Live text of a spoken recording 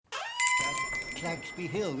Claxby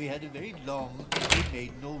Hill. We had a very long,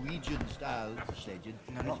 homemade Norwegian-style sledge.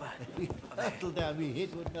 No, not that. We hurtled down, we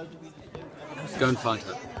hit what felt to be the snow. Go and find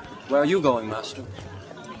her. Where are you going, Master?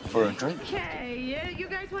 For a drink? Okay, you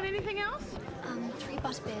guys want anything else? 3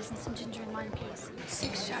 butterbeers and some ginger and lime, please.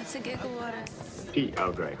 6 shots of giggle water. Pete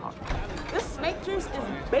Earl Grey hot. This snake juice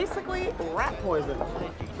is basically rat poison.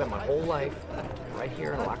 Spent my whole life right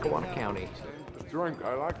here in Lackawanna County. Drink,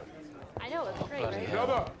 I like it. I know, it's great, right? Shut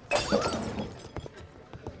up!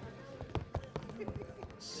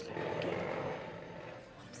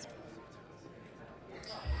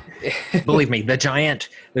 Believe me, the giant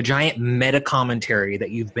meta commentary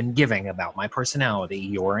that you've been giving about my personality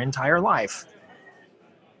your entire life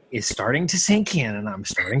is starting to sink in, and I'm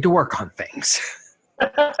starting to work on things.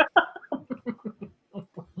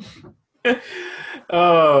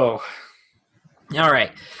 Oh. All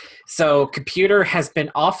right. So computer has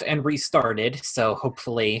been off and restarted, so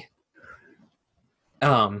hopefully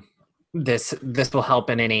this will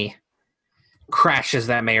help in any crashes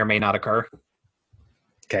that may or may not occur.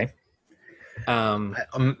 Okay.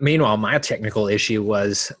 Meanwhile, my technical issue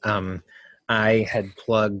was I had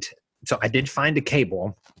plugged, so I did find a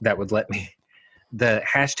cable that would let me. The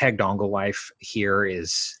hashtag dongle life here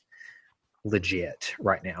is legit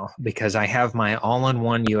right now because I have my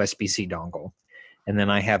all-in-one USB-C dongle, and then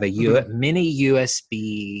I have a mini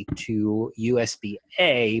USB to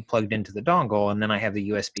USB-A plugged into the dongle, and then I have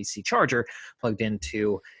the USB-C charger plugged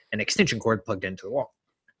into an extension cord plugged into the wall.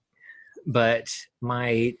 But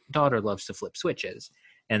my daughter loves to flip switches,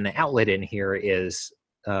 and the outlet in here is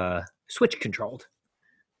switch controlled.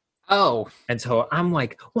 Oh. And so I'm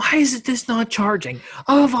like, why is this not charging?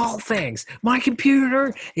 Of all things, my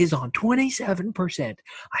computer is on 27%.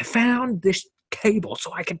 I found this cable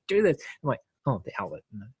so I can do this. I'm like, oh, the outlet.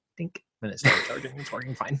 And I think when it started charging, it's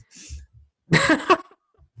working fine.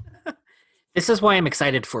 This is why I'm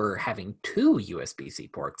excited for having 2 USB-C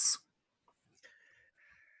ports.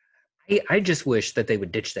 I just wish that they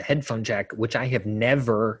would ditch the headphone jack, which I have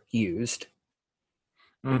never used,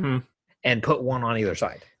 and put one on either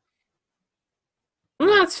side.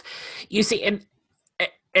 That's, you see, and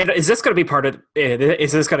is this going to be part of?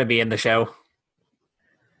 Is this going to be in the show?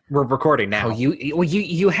 We're recording now. Oh,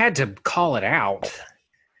 you had to call it out.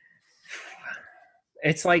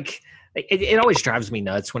 It's like it always drives me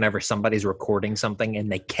nuts whenever somebody's recording something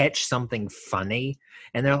and they catch something funny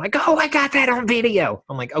and they're like, "Oh, I got that on video."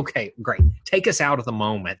 I'm like, "Okay, great. Take us out of the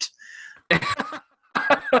moment."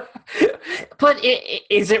 But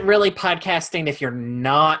is it really podcasting if you're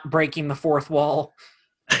not breaking the fourth wall?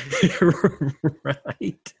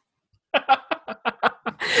 Right.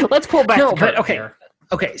 Let's pull back. No, but okay. Here.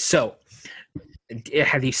 Okay, so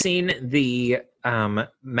have you seen the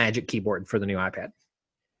Magic Keyboard for the new iPad?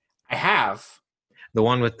 I have. The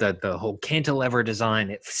one with the whole cantilever design.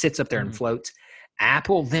 It sits up there and floats.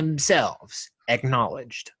 Apple themselves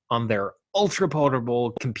acknowledged on their ultra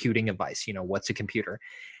portable computing device. You know, what's a computer?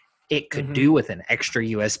 It could do with an extra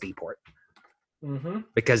USB port.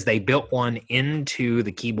 Because they built one into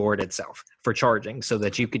the keyboard itself for charging so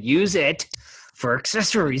that you could use it for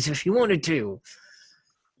accessories if you wanted to.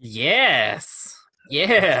 Yes.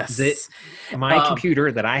 My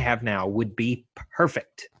computer that I have now would be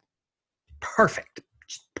perfect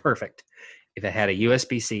if it had a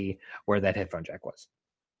USB-C where that headphone jack was.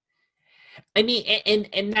 I mean,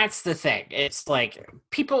 and that's the thing. It's like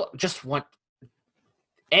people just want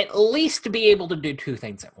at least to be able to do 2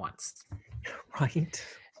 things at once. Right.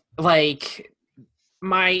 Like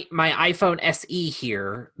my iPhone SE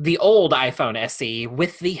here, the old iPhone SE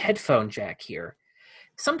with the headphone jack here.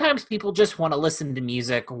 Sometimes people just want to listen to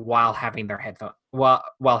music while having their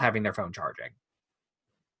while having their phone charging.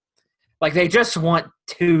 Like they just want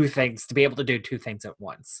 2 things to be able to do 2 things at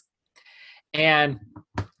once. And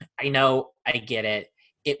I know, I get it.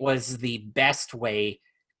 It was the best way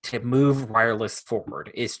to move wireless forward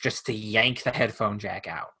is just to yank the headphone jack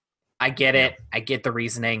out. I get it. I get the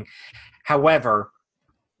reasoning. However,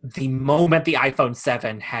 the moment the iPhone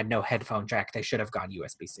 7 had no headphone jack, they should have gone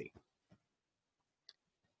USB-C.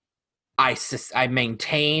 I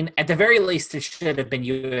maintain, at the very least, it should have been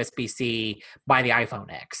USB-C by the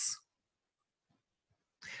iPhone X.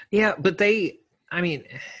 Yeah, but it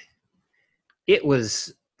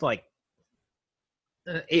was like,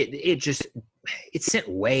 it sent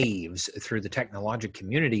waves through the technological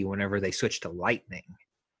community whenever they switched to Lightning.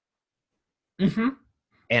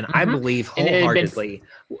 And I believe wholeheartedly,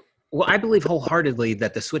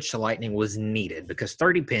 that the switch to Lightning was needed because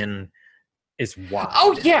 30-pin is wide.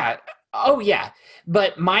 Oh yeah.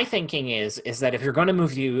 But my thinking is that if you're going to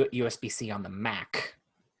move USB-C on the Mac,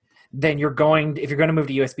 then if you're going to move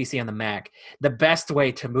to USB-C on the Mac, the best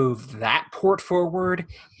way to move that port forward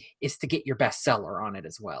is to get your bestseller on it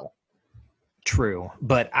as well. True.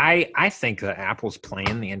 But I think that Apple's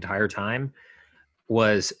plan the entire time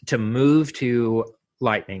was to move to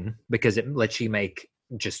Lightning because it lets you make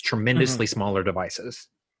just tremendously smaller devices.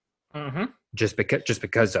 Mm-hmm. Just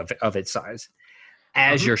because of its size.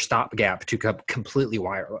 As your stopgap to completely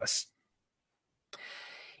wireless.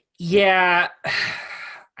 Yeah,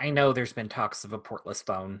 I know there's been talks of a portless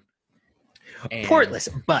phone. Portless,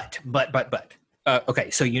 but. Okay,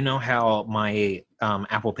 so you know how my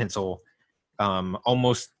Apple Pencil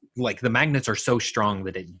almost like the magnets are so strong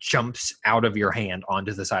that it jumps out of your hand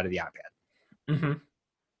onto the side of the iPad. Mm-hmm.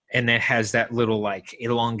 And it has that little like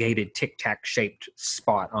elongated tic-tac shaped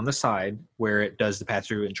spot on the side where it does the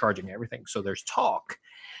pass-through and charging and everything. So there's talk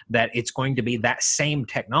that it's going to be that same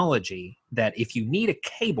technology that if you need a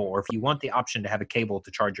cable or if you want the option to have a cable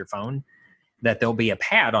to charge your phone, that there'll be a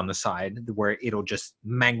pad on the side where it'll just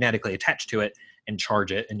magnetically attach to it and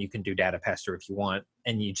charge it, and you can do data pass-through if you want,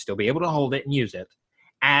 and you'd still be able to hold it and use it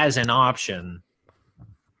as an option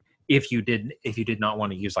if you did not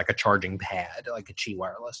want to use like a charging pad, like a Qi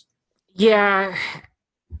Wireless. Yeah.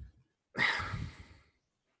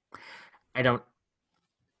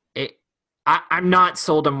 I'm not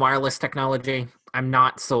sold on wireless technology. I'm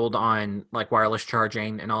not sold on like wireless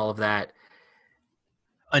charging and all of that.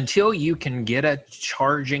 Until you can get a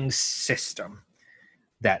charging system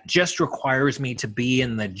that just requires me to be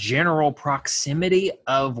in the general proximity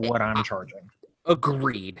of what I'm charging.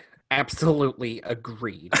 Agreed. Absolutely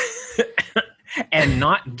agreed. And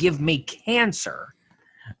not give me cancer,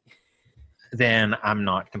 then I'm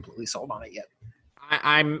not completely sold on it yet.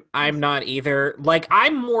 I'm not either. Like,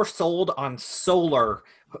 I'm more sold on solar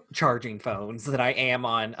charging phones than I am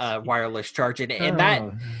on wireless charging, and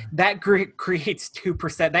that creates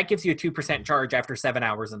 2%. That gives you a 2% charge after 7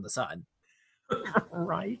 hours in the sun.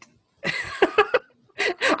 Right.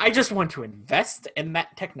 I just want to invest in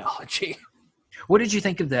that technology. What did you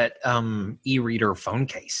think of that e-reader phone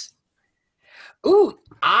case? Ooh,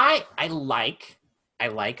 I like. The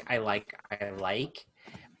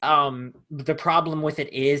problem with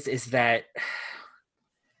it is that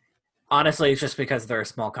honestly, it's just because they're a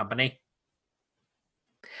small company.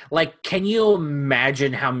 Like, can you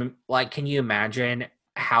imagine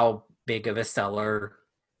how big of a seller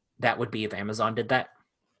that would be if Amazon did that?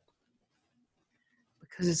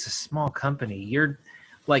 Because it's a small company. You're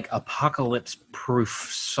like apocalypse-proof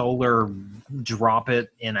solar drop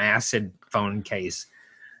it in acid phone case.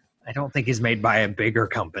 I don't think is made by a bigger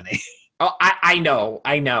company. Oh, I know.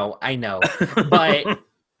 But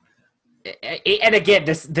and again,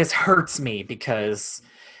 this hurts me because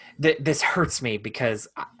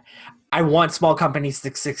I want small companies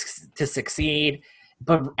to succeed,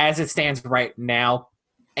 but as it stands right now,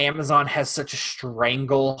 Amazon has such a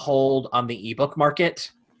stranglehold on the ebook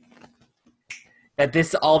market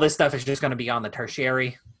that all this stuff is just going to be on the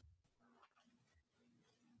tertiary.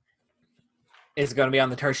 Is going to be on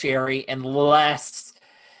the tertiary unless,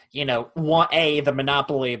 the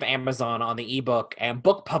monopoly of Amazon on the ebook and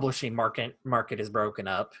book publishing market is broken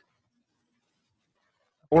up.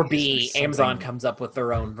 Or B, Amazon comes up with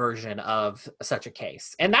their own version of such a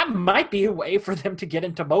case. And that might be a way for them to get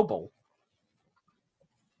into mobile.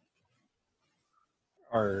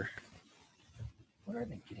 Or what are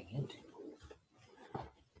they getting into?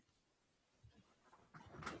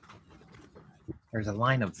 There's a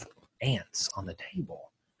line of ants on the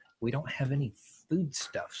table. We don't have any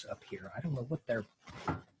foodstuffs up here. I don't know what they're...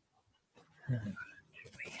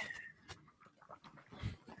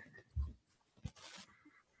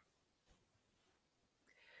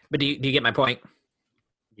 But do you get my point?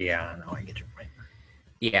 Yeah, no, I get your point.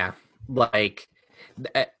 Yeah, like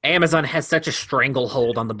Amazon has such a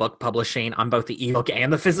stranglehold on the book publishing on both the ebook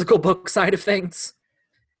and the physical book side of things.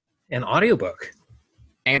 And audiobook.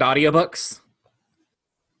 And audiobooks.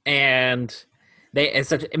 And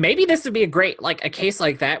maybe this would be a great, like a case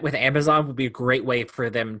like that with Amazon would be a great way for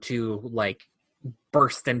them to like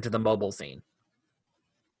burst into the mobile scene.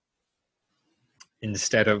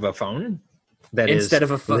 Instead of a phone?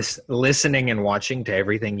 Listening and watching to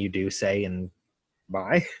everything you do, say, and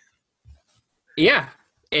buy? Yeah.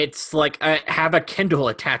 It's like have a Kindle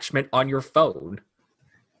attachment on your phone.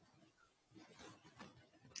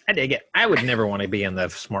 I dig it. I would never want to be in the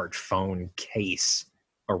smartphone case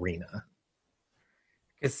arena.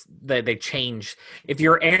 Because they change. If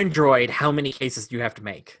you're Android, how many cases do you have to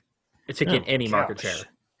make to get any market share?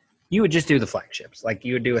 You would just do the flagships. Like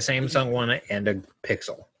you would do a Samsung one and a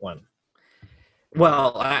Pixel one.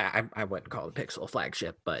 Well, I wouldn't call the Pixel a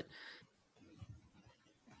flagship, but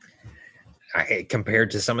compared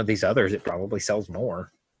to some of these others, it probably sells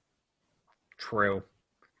more. True.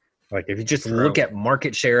 Like if you just look at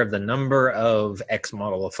market share of the number of X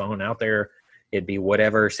model of phone out there, it'd be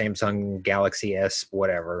whatever Samsung Galaxy S,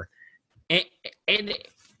 whatever. And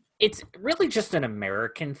it's really just an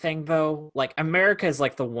American thing, though. Like, America is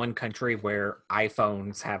like the one country where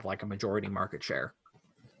iPhones have like a majority market share.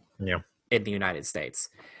 Yeah. In the United States.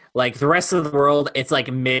 Like, the rest of the world, it's like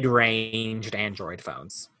mid-ranged Android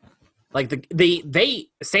phones. Like,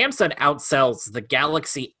 Samsung outsells the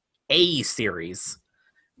Galaxy A series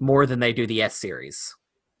more than they do the S series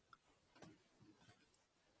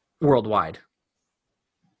worldwide.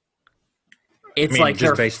 It's like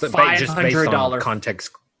just their based $500 on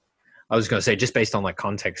context. I was going to say, just based on like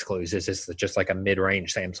context clues, is this just like a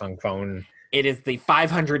mid-range Samsung phone? It is the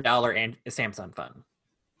 $500 Samsung phone.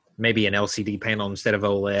 Maybe an LCD panel instead of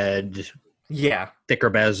OLED. Yeah. Thicker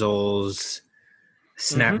bezels.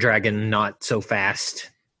 Snapdragon not so fast.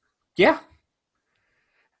 Yeah.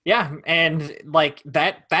 Yeah, and like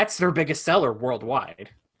that's their biggest seller worldwide.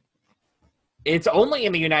 It's only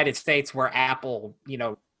in the United States where Apple,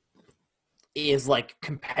 is like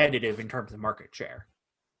competitive in terms of market share.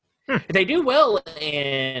 They do well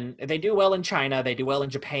in China, they do well in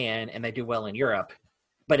Japan, and they do well in Europe.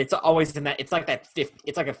 But it's always in that it's like a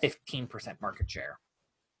 15% market share.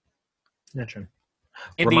 Gotcha.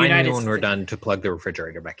 Remind me when we're done to plug the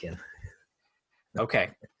refrigerator back in. Okay.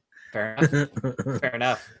 Fair enough. Fair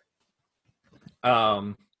enough.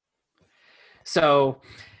 So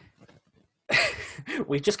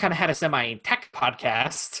we just kind of had a semi-tech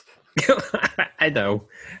podcast. I know.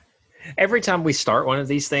 Every time we start one of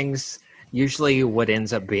these things, usually what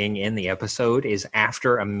ends up being in the episode is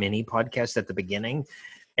after a mini podcast at the beginning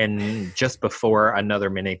and just before another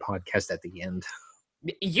mini podcast at the end.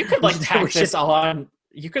 You could like tack this on.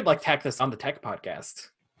 You could like tack this on the tech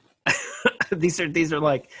podcast. These are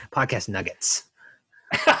like podcast nuggets.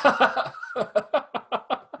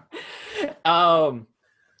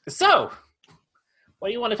 So what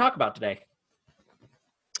do you want to talk about today?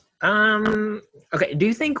 Okay, do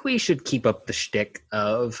you think we should keep up the shtick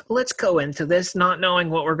of let's go into this not knowing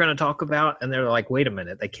what we're going to talk about, and they're like, wait a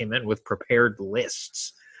minute, they came in with prepared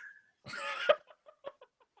lists.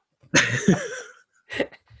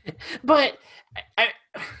 But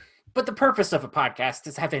the purpose of a podcast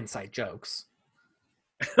is have inside jokes.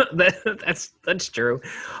 That's true.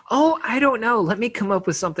 Oh, I don't know. Let me come up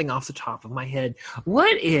with something off the top of my head.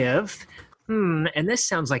 What if, and this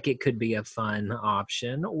sounds like it could be a fun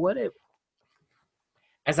option. What if,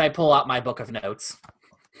 as I pull out my book of notes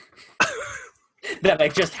that I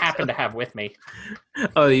just happen to have with me.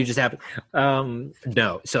 Oh, you just happen.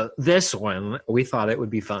 No. So this one, we thought it would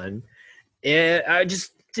be fun.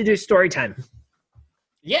 Just to do story time.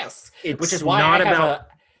 Yes, It's which is why not I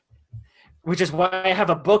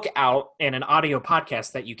have a book out and an audio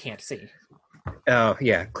podcast that you can't see. Oh,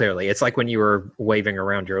 yeah, clearly. It's like when you were waving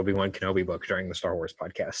around your Obi-Wan Kenobi book during the Star Wars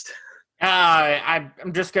podcast.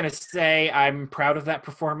 I'm just going to say I'm proud of that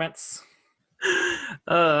performance.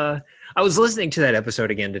 I was listening to that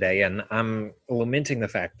episode again today, and I'm lamenting the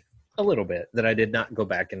fact a little bit that I did not go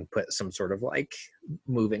back and put some sort of like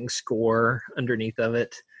moving score underneath of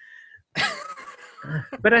it.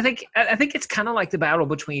 But I think it's kind of like the battle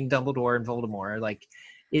between Dumbledore and Voldemort. Like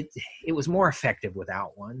it was more effective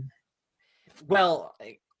without one. Well,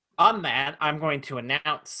 on that, I'm going to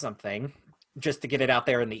announce something just to get it out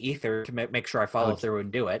there in the ether to make sure I follow through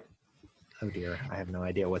and do it. Oh dear, I have no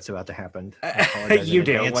idea what's about to happen. You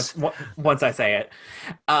do once I say it.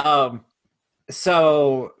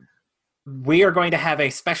 So we are going to have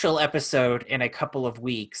a special episode in a couple of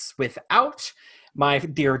weeks without my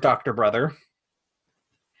dear Dr. Brother.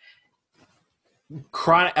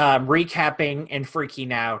 Recapping and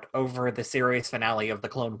freaking out over the series finale of the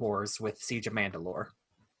Clone Wars with Siege of Mandalore.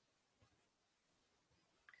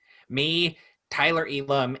 Me, Tyler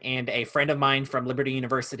Elam, and a friend of mine from Liberty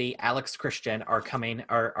University, Alex Christian,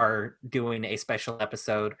 are doing a special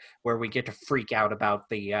episode where we get to freak out about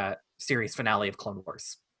the series finale of Clone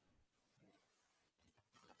Wars.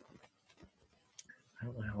 I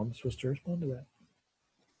don't know how I'm supposed to respond to that.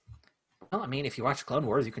 Well, I mean, if you watch Clone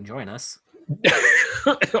Wars, you can join us.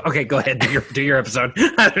 Okay, go ahead. Do your episode.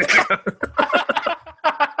 But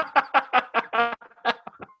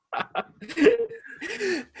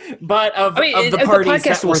the parties podcast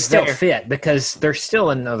that will were still there, fit because there's still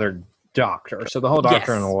another doctor. So the whole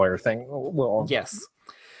doctor and the lawyer thing will. Yes.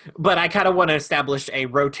 But I kind of want to establish a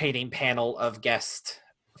rotating panel of guest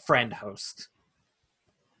friend host.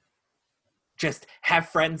 just have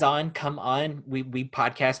friends on, come on, we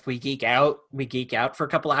podcast, we geek out for a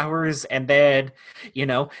couple hours, and then, you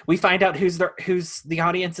know, we find out who's the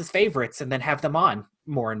audience's favorites, and then have them on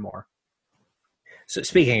more and more. So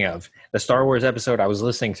speaking of the Star Wars episode, I was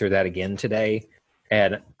listening through that again today,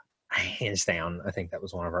 and hands down, I think that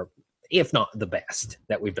was one of our, if not the best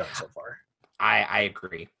that we've done so far. I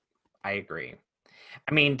agree. I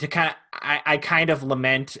mean, I kind of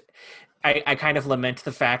lament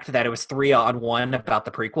the fact that it was 3-on-1 about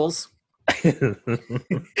the prequels.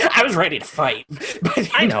 I was ready to fight. But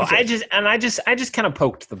I know. I just kind of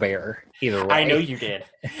poked the bear either way. I know you did.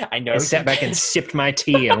 I sat back and sipped my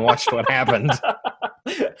tea and watched what happened.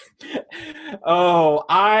 Oh,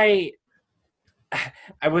 I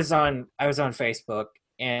was on Facebook,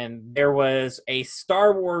 and there was a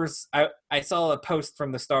Star Wars. I saw a post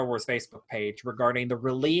from the Star Wars Facebook page regarding the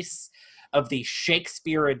release of the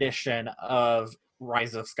Shakespeare edition of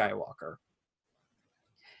Rise of Skywalker.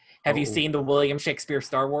 Have you seen the William Shakespeare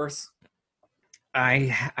Star Wars?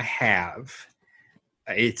 I have.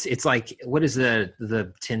 It's like, what is the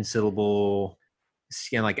 10-syllable,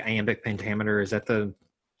 you know, like iambic pentameter? Is that the?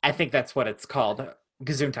 I think that's what it's called.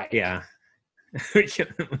 Gesundheit. Yeah. Thank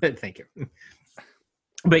you.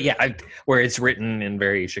 But yeah, where it's written in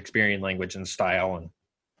very Shakespearean language and style, and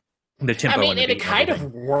the tempo. I mean, and it kind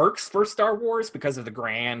of works for Star Wars because of the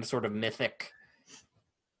grand sort of mythic.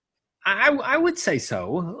 I would say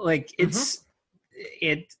so. Like it's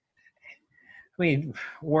I mean,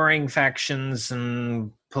 warring factions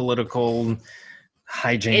and political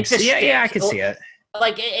hijinks. Yeah, I can see it.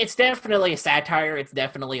 Like, it's definitely a satire. It's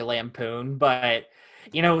definitely a lampoon. But,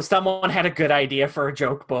 you know, someone had a good idea for a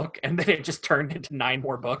joke book, and then it just turned into 9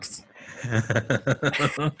 more books.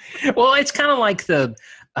 Well, it's kind of like the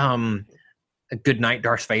Good Night,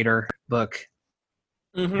 Darth Vader book.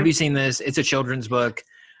 Mm-hmm. Have you seen this? It's a children's book.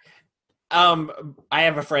 I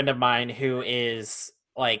have a friend of mine who is,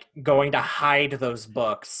 like, going to hide those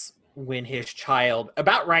books when his child,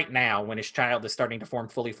 about right now, when his child is starting to form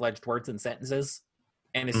fully fledged words and sentences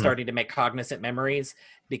and is starting to make cognizant memories,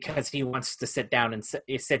 because he wants to sit down and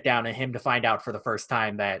him to find out for the first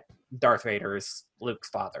time that Darth Vader is Luke's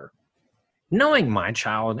father. Knowing my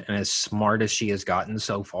child, and as smart as she has gotten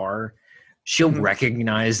so far, she'll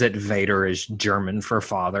recognize that Vader is German for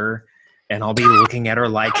father, and I'll be looking at her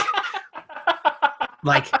like,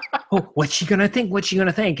 oh, what's she gonna think? What's she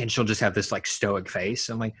gonna think? And she'll just have this like stoic face.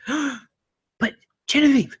 I'm like, oh, but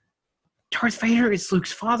Genevieve, Darth Vader is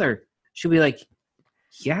Luke's father. She'll be like,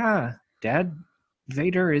 yeah, Dad,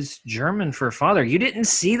 Vader is German for father. You didn't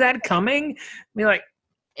see that coming? Be like,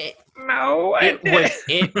 no.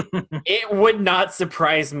 It would not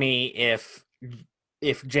surprise me if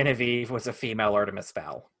Genevieve was a female Artemis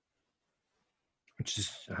Fowl. Which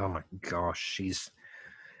is, oh my gosh, she's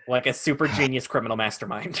like a super genius criminal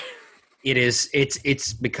mastermind. It is.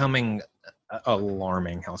 It's becoming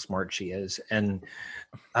alarming how smart she is, and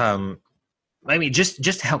I mean,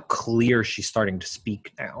 just how clear she's starting to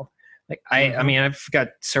speak now. Like I mean, I've got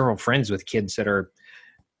several friends with kids that are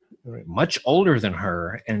much older than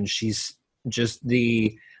her, and she's just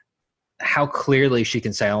how clearly she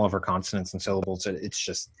can say all of her consonants and syllables.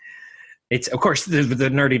 It's of course the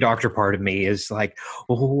nerdy doctor part of me is like,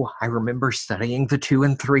 oh, I remember studying the 2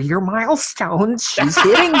 and 3 year milestones. She's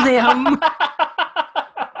hitting them.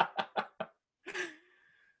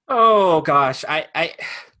 Oh gosh, I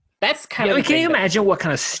that's kind of. Can you imagine what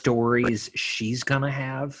kind of stories she's gonna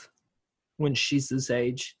have when she's this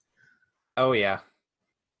age? Oh yeah,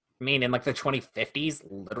 I mean in like the 2050s,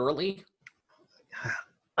 literally.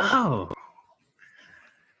 Oh,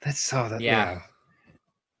 that's so that yeah.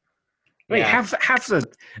 I mean, half the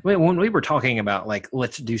when we were talking about like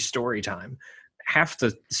let's do story time, half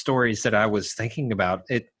the stories that I was thinking about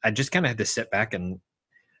it, I just kind of had to sit back and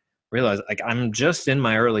realize like I'm just in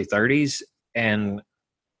my early 30s and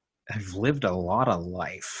I've lived a lot of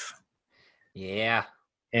life. Yeah,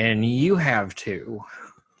 and you have too.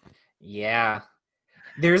 Yeah,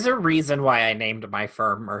 there's a reason why I named my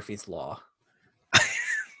firm Murphy's Law.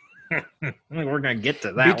 We're gonna get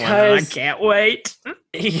to that one. I can't wait.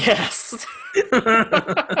 Yes.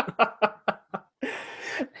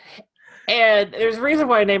 And there's a reason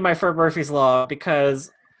why I named my firm Murphy's Law, because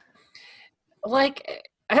like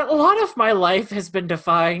a lot of my life has been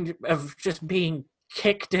defined of just being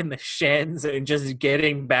kicked in the shins and just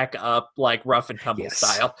getting back up like rough and tumble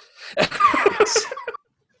style. Yes.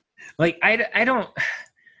 Like I don't.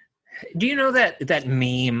 Do you know that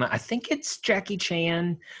meme? I think it's Jackie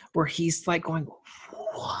Chan where he's like going,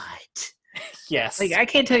 "What?" Yes. Like I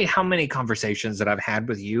can't tell you how many conversations that I've had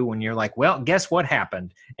with you when you're like, "Well, guess what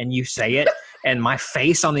happened?" And you say it, and my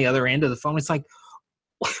face on the other end of the phone. It's like,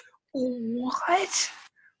 what?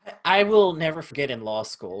 I will never forget in law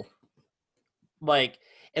school. Like,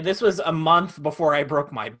 and this was a month before I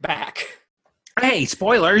broke my back. Hey,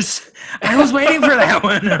 spoilers. I was waiting for that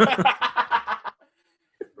one.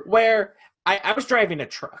 Where I was driving a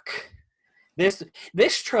truck.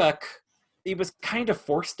 This truck, it was kind of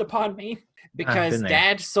forced upon me because been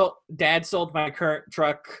there. dad sold my current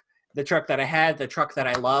truck, the truck that I had, the truck that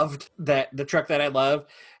I loved, the truck that I love,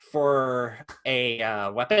 for a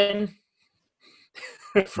weapon,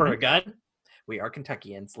 for a gun. We are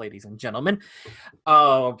Kentuckians, ladies and gentlemen.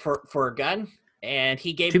 For a gun, and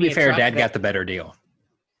he gave To me be a fair, truck Dad that- got the better deal.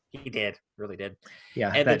 He did, really did. Yeah,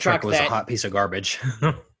 And the that truck truck was a that- hot piece of garbage.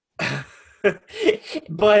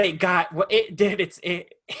 But it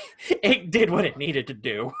did what it needed to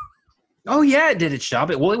do. Oh yeah, it did its job.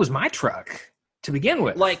 Well, it was my truck to begin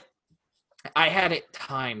with. Like, I had it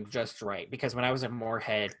timed just right because when I was in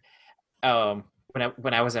Moorhead, when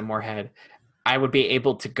I was in Moorhead, I would be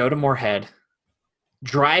able to go to Moorhead,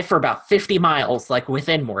 drive for about 50 miles, like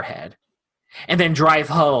within Moorhead, and then drive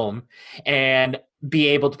home and be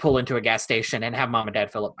able to pull into a gas station and have Mom and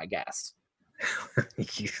Dad fill up my gas.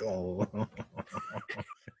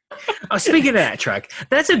 Oh, speaking of that truck,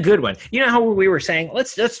 that's a good one. You know how we were saying,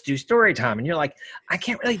 let's do story time, and you're like, I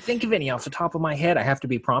can't really think of any off the top of my head. I have to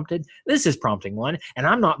be prompted. This is prompting one, and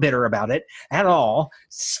I'm not bitter about it at all.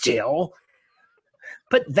 Still,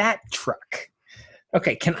 but that truck.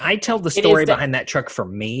 Okay, can I tell the story behind that truck for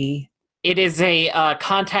me? It is a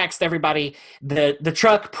context, everybody. The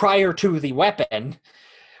truck prior to the weapon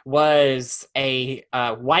was a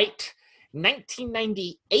white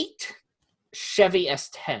 1998 Chevy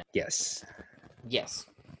S10. Yes. Yes.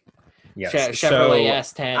 Yes. Chevrolet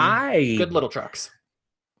S10. Good little trucks.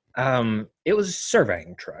 It was a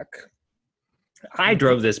surveying truck. I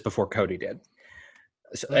drove this before Cody did.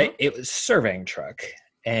 So it was a surveying truck.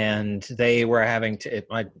 And they were having to,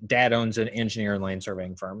 my dad owns an engineer and land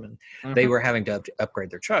surveying firm, and they were having to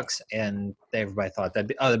upgrade their trucks. And everybody thought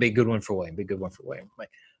that'd be a good one for William, I'm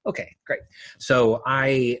like, okay, great. So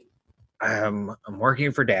I'm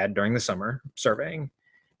working for Dad during the summer surveying,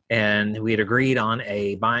 and we had agreed on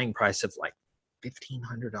a buying price of like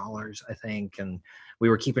 $1,500, I think. And we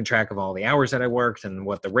were keeping track of all the hours that I worked and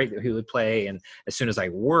what the rate that he would play. And as soon as I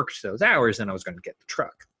worked those hours, then I was going to get the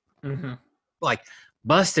truck. Like,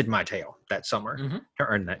 busted my tail that summer to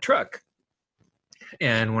earn that truck.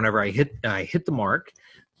 And whenever I hit the mark,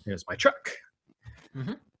 it was my truck.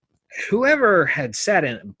 Whoever had sat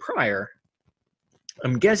in it prior,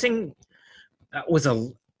 I'm guessing that was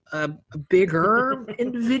a bigger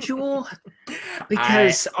individual,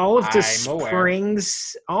 because all of the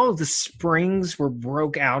springs were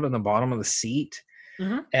broke out on the bottom of the seat.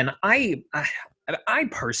 And I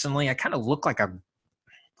personally, I kind of look like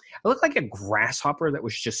a grasshopper that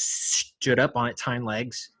was just stood up on its hind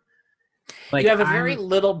legs. Like, you have a very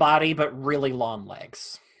little body, but really long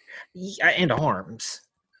legs. And arms.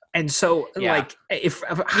 And so, like, if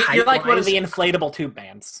you're like one of the inflatable tube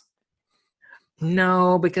bands.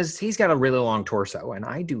 No, because he's got a really long torso, and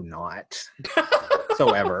I do not.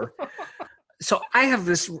 Whatsoever. So I have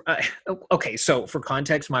this. Okay, so for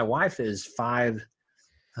context, my wife is 5.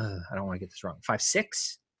 I don't want to get this wrong.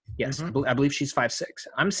 5'6". Yes, I believe she's 5'6".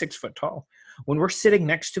 I'm 6 foot tall. When we're sitting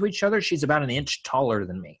next to each other, she's about an inch taller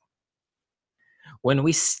than me. When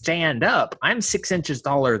we stand up, I'm 6 inches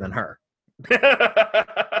taller than her.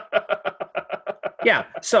 Yeah,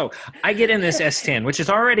 so I get in this S10, which is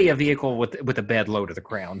already a vehicle with a bed low to the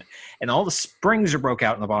ground, and all the springs are broke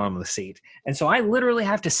out in the bottom of the seat. And so I literally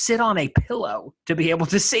have to sit on a pillow to be able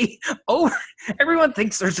to see over. Everyone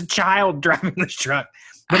thinks there's a child driving this truck,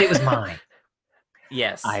 but it was mine.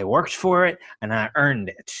 Yes. I worked for it, and I earned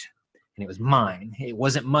it, and it was mine. It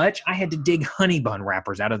wasn't much. I had to dig honey bun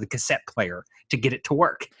wrappers out of the cassette player to get it to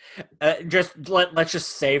work. Let's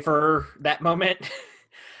just savor that moment.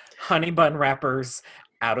 Honey bun wrappers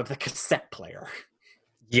out of the cassette player.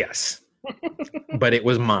 Yes. But it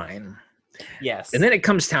was mine. Yes. And then it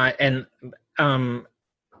comes time,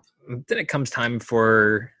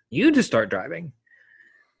 for you to start driving.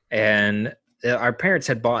 And our parents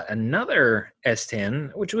had bought another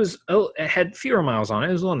S10, which was it had fewer miles on it.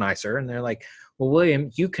 It was a little nicer. And they're like, well,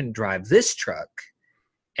 William, you can drive this truck,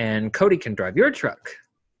 and Cody can drive your truck.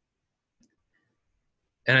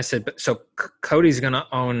 And I said, but so Cody's going to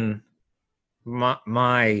own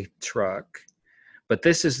my truck, but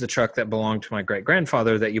this is the truck that belonged to my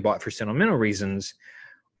great-grandfather that you bought for sentimental reasons.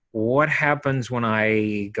 What happens when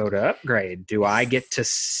I go to upgrade? Do I get to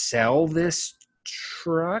sell this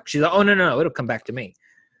truck? She's like, oh, no, it'll come back to me.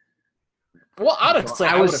 Well, honestly,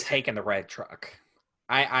 I I would was- have taken the red truck.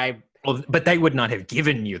 Well, but they would not have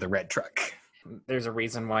given you the red truck. There's a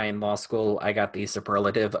reason why in law school I got the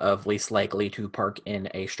superlative of least likely to park in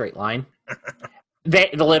a straight line. They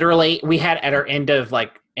literally, we had at our end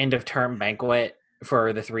of term banquet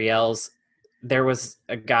for the 3Ls, there was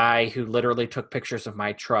a guy who literally took pictures of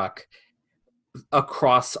my truck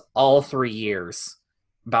across all 3 years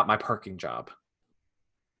about my parking job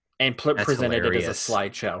and That's presented it as hilarious. a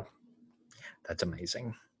slideshow. That's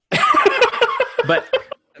amazing. But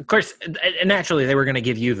of course, and naturally, they were going to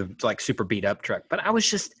give you the like super beat up truck. But I was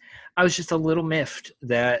just a little miffed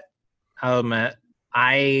that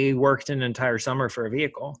I worked an entire summer for a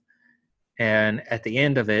vehicle, and at the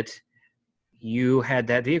end of it, you had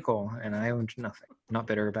that vehicle, and I owned nothing. Not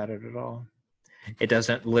bitter about it at all. It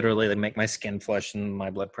doesn't literally make my skin flush and my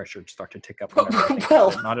blood pressure start to tick up.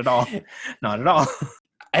 Well, Not at all. Not at all.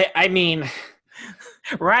 I mean,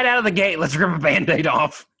 Right out of the gate, let's rip a Band-Aid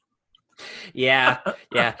off. yeah.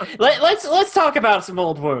 Let's talk about some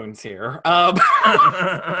old wounds here.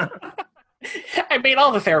 I mean,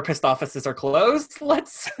 all the therapist offices are closed.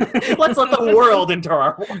 Let's let the world into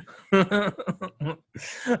our.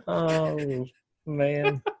 Oh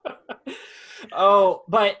man. Oh,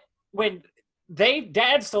 but when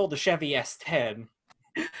Dad sold the Chevy S10,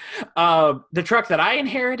 the truck that I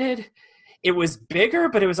inherited, it was bigger,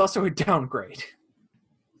 but it was also a downgrade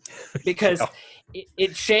because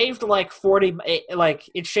it shaved like 40,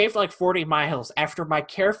 it shaved like 40 miles after my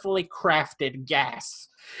carefully crafted gas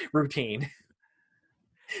routine.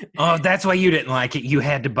 Oh, that's why you didn't like it. You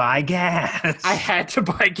had to buy gas. I had to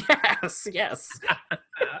buy gas, yes.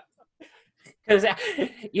 Because,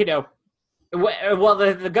 well,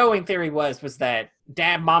 the going theory was that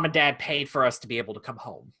Mom and Dad paid for us to be able to come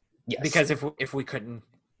home. Yes. Because if we couldn't,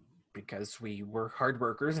 because we were hard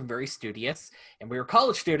workers and very studious, and we were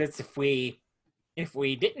college students, if we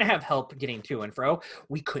didn't have help getting to and fro,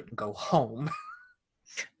 we couldn't go home.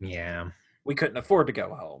 Yeah. We couldn't afford to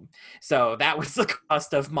go home. So that was the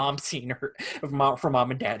cost of Mom seeing for Mom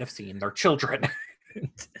and Dad have seen their children.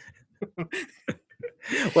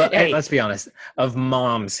 Well, Hey. let's be honest. Of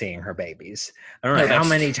Mom seeing her babies, I don't know No, how that's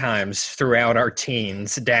many times throughout our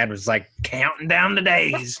teens, Dad was like counting down the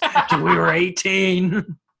days till we were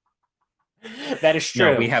 18. That is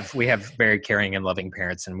true. No, we have very caring and loving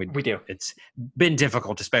parents, and We do. It's been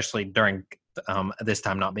difficult, especially during this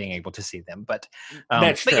time not being able to see them. But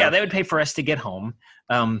That's but yeah, true. they would pay for us to get home.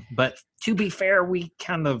 But to be fair, we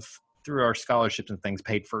kind of through our scholarships and things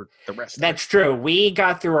paid for the rest. That's true. We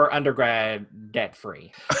got through our undergrad debt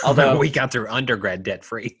free. Although Although we got through undergrad debt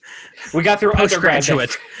free. we got through undergrad debt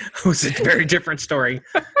Postgraduate was a very different story.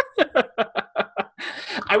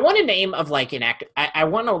 I want a name of like I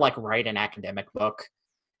want to like write an academic book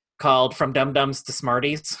called From Dum Dums to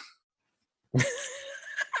Smarties.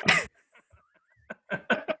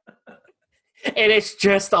 And it's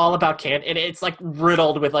just all about candy. And it's like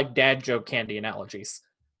riddled with like dad joke candy analogies.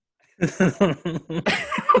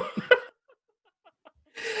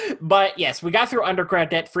 But yes, we got through undergrad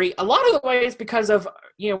debt free. A lot of the ways because of,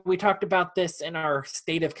 we talked about this in our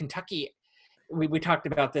State of Kentucky. We talked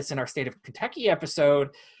about this in our State of Kentucky episode,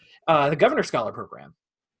 the Governor Scholar Program.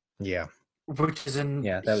 Yeah. Which is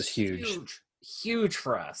that was huge. Huge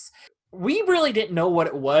for us. We really didn't know what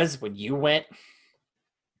it was when you went.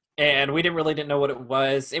 And we didn't know what it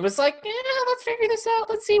was. It was like, let's figure this out.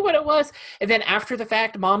 Let's see what it was. And then after the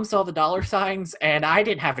fact, Mom saw the dollar signs, and I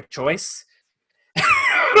didn't have a choice.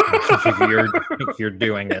 You're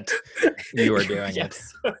doing it. You are doing it.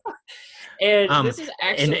 And this is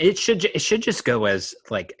actually, and it should just go as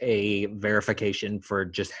like a verification for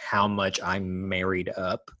just how much I'm married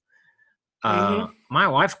up. My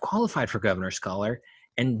wife qualified for Governor Scholar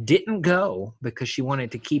and didn't go because she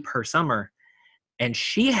wanted to keep her summer. And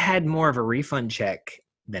she had more of a refund check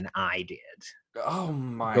than I did. oh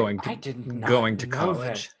my, I did not going to know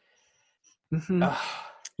college. Mhm. that.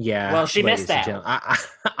 Yeah. Well, she missed ladies and out. gentlemen,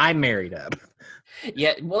 I married up.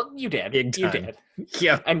 Yeah, well, you did. Big You time. did.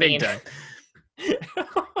 Yeah, I big mean, time.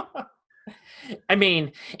 I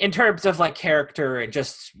mean, in terms of like character and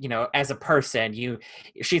just, as a person,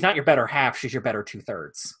 she's not your better half, she's your better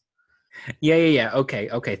 2/3. Yeah.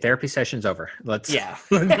 Okay. Therapy session's over. Let's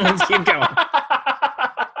let's keep going.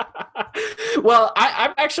 Well,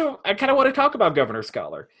 I kind of want to talk about Governor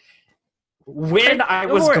Scholar. When I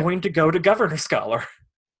was going to go to Governor Scholar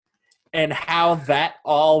and how that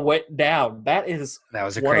all went down. That was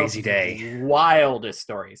a one crazy of day. the wildest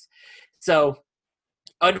stories. So,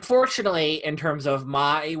 unfortunately, in terms of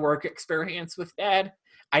my work experience with Dad,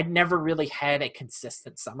 I never really had a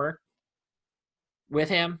consistent summer with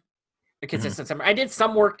him. a consistent summer. I did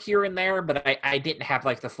some work here and there, but I didn't have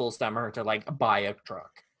like the full summer to like buy a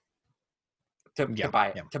truck. To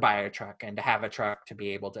buy a truck and to have a truck to be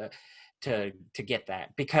able to get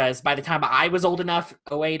that, because by the time I was old enough,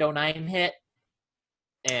 08, 09 hit,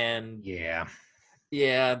 and it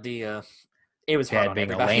was hard Dad on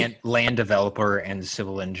being everybody. a land developer and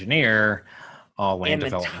civil engineer, all land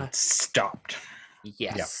development stopped.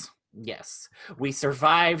 Yes. We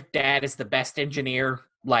survived. Dad is the best engineer,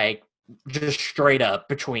 like just straight up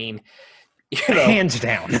between, hands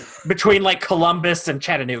down, between like Columbus and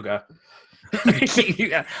Chattanooga.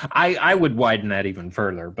 I would widen that even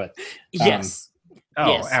further, but yes.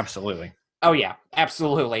 Absolutely. Oh yeah,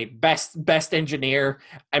 absolutely. Best engineer.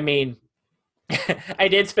 I mean, I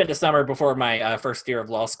did spend a summer before my first year of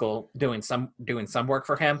law school doing some work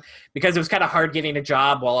for him, because it was kind of hard getting a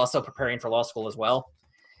job while also preparing for law school as well.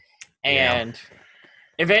 And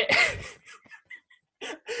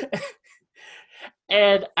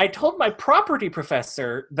and I told my property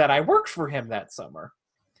professor that I worked for him that summer.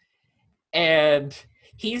 And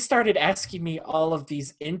he started asking me all of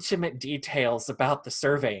these intimate details about the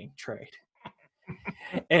surveying trade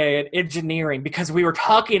and engineering, because we were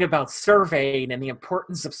talking about surveying and the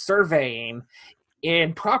importance of surveying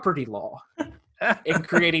in property law and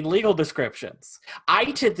creating legal descriptions. I,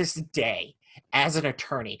 to this day, as an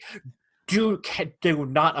attorney, do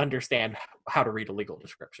not understand how to read a legal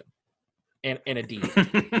description in a deed.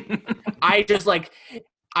 I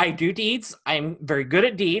do deeds. I'm very good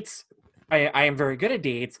at deeds. I am very good at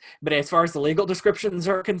deeds, but as far as the legal descriptions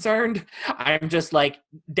are concerned, I'm just like,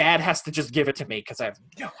 Dad has to just give it to me because I have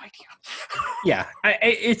no idea. Yeah,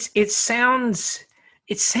 it sounds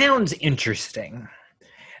interesting,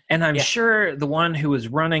 and I'm sure the one who was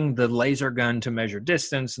running the laser gun to measure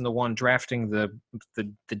distance and the one drafting the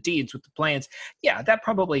deeds with the plans, that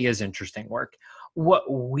probably is interesting work. What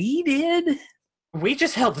we did, we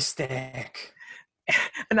just held the stick.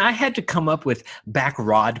 And I had to come up with back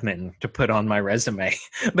rodman to put on my resume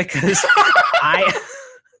because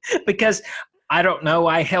I don't know,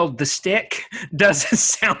 I held the stick doesn't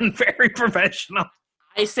sound very professional.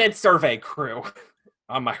 I said survey crew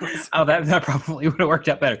on my resume. Oh, that probably would have worked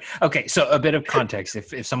out better. Okay, so a bit of context.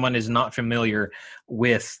 If someone is not familiar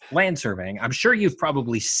with land surveying, I'm sure you've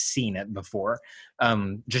probably seen it before.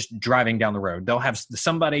 Just driving down the road, they'll have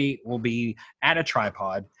somebody will be at a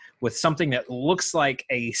tripod with something that looks like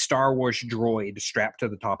a Star Wars droid strapped to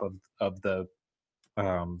the top of the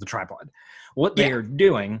tripod. What they are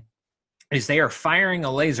doing is they are firing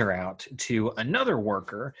a laser out to another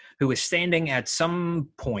worker who is standing at some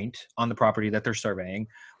point on the property that they're surveying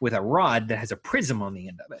with a rod that has a prism on the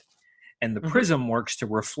end of it. And the prism works to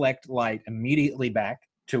reflect light immediately back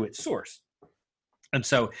to its source. And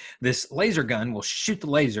so this laser gun will shoot the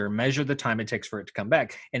laser, measure the time it takes for it to come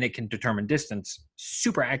back, and it can determine distance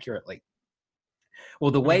super accurately.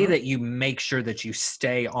 Well, the way that you make sure that you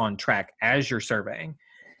stay on track as you're surveying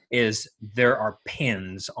is there are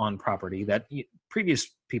pins on property that previous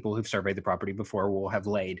people who've surveyed the property before will have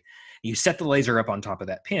laid. You set the laser up on top of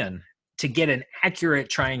that pin. To get an accurate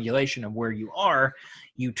triangulation of where you are,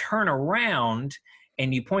 you turn around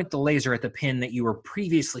and you point the laser at the pin that you were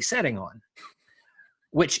previously setting on.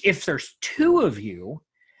 Which, if there's two of you,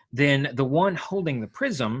 then the one holding the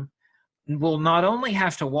prism will not only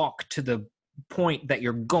have to walk to the point that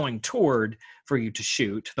you're going toward for you to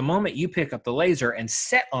shoot. The moment you pick up the laser and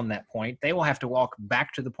set on that point, they will have to walk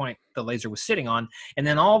back to the point the laser was sitting on, and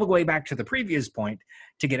then all the way back to the previous point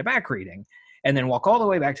to get a back reading, and then walk all the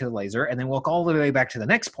way back to the laser, and then walk all the way back to the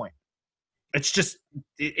next point.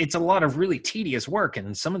 It's a lot of really tedious work,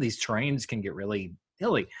 and some of these terrains can get really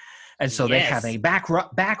hilly. And so they have a back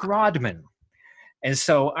rodman. And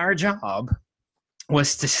so our job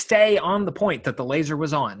was to stay on the point that the laser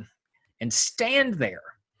was on and stand there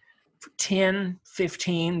for 10,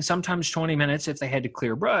 15, sometimes 20 minutes if they had to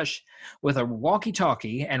clear brush with a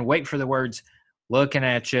walkie-talkie and wait for the words, "Looking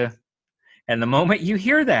at you." And the moment you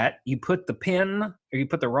hear that, you put the pin, or you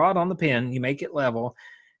put the rod on the pin, you make it level,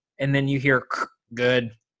 and then you hear,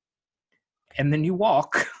 "Good." And then you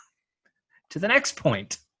walk to the next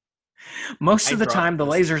point. Most of the time, the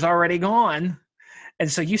laser's already gone.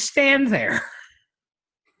 And so you stand there.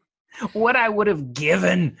 What I would have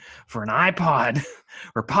given for an iPod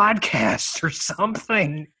or podcast or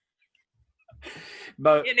something.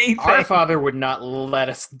 But anything. Our father would not let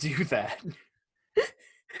us do that.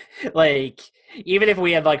 Like, even if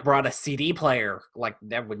we had, like, brought a CD player, like,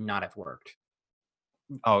 that would not have worked.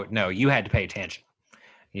 Oh, no, you had to pay attention.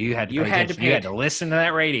 You had to listen to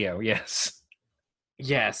that radio, yes.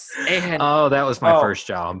 Yes. And, that was my first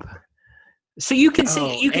job. So you can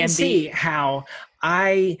see how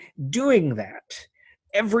I doing that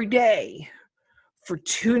every day for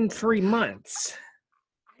 2 and 3 months.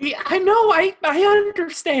 Yeah, I know. I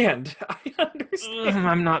understand. I understand.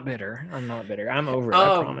 I'm not bitter. I'm over it.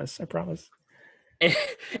 I promise.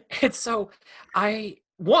 And so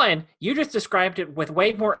you just described it with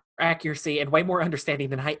way more accuracy and way more understanding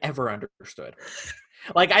than I ever understood.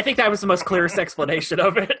 Like, I think that was the most clearest explanation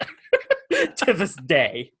of it to this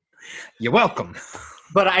day. You're welcome.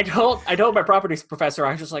 But I told my properties professor,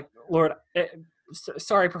 I was just like, Lord,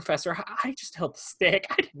 sorry, professor, I just held the stick.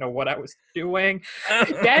 I didn't know what I was doing.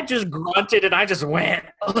 Dad just grunted and I just went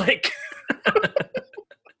like.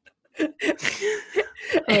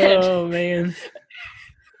 Oh man.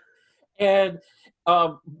 And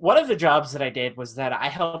one of the jobs that I did was that I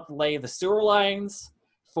helped lay the sewer lines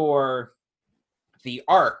for the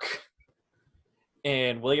Ark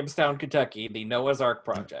in Williamstown, Kentucky, the Noah's Ark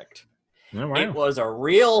project. Oh, wow. It was a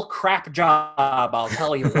real crap job, I'll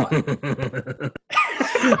tell you what.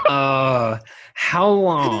 How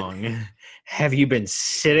long have you been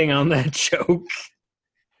sitting on that joke?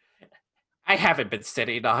 I haven't been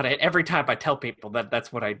sitting on it. Every time I tell people that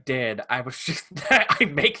that's what I did, I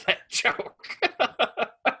make that joke.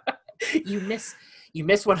 You miss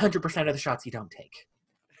 100% of the shots you don't take.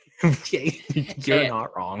 You're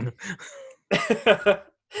not wrong.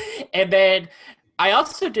 And then I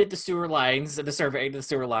also did the sewer lines and the survey of the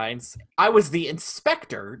sewer lines. I was the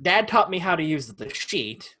inspector. Dad taught me how to use the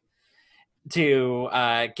sheet to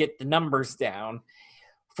get the numbers down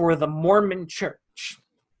for the Mormon church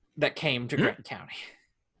that came to Grant County.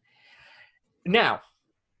 Now,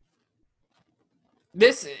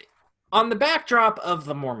 this on the backdrop of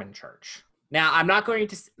the Mormon church. Now, I'm not going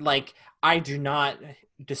to, I do not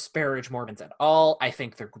disparage Mormons at all. I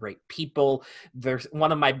think they're great people. There's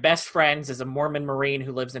one of my best friends is a Mormon Marine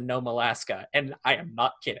who lives in Nome, Alaska, and I am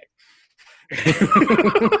not kidding.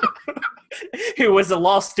 Who was a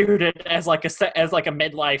law student as like a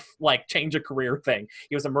midlife change of career thing.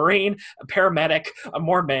 He was a Marine, a paramedic, a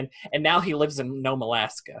Mormon, and now he lives in Nome,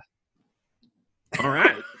 Alaska. All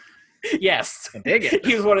right. Yes, I dig it.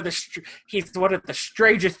 He's one of the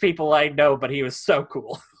strangest people I know, but he was so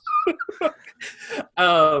cool.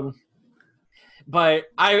 But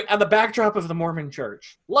on the backdrop of the Mormon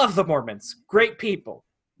church, love the Mormons, great people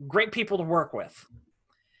to work with.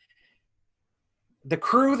 The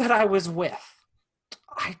crew that I was with,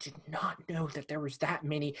 I did not know that there was that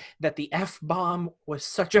many, that the F-bomb was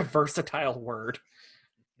such a versatile word.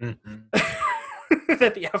 Mm-hmm.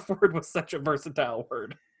 That the F word was such a versatile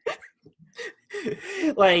word.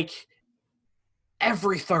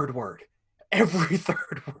 Every third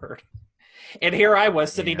word. And here I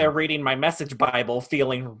was sitting there reading my message Bible,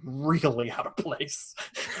 feeling really out of place.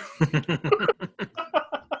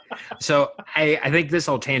 So I think this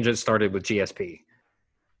whole tangent started with GSP.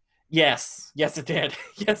 Yes, it did.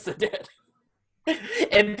 Yes, it did.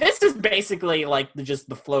 And this is basically just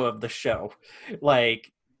the flow of the show.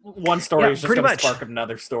 One story is just going to spark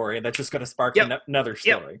another story, and that's just going to spark another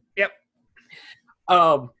story. Yep.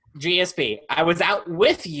 GSP, I was out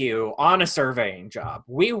with you on a surveying job.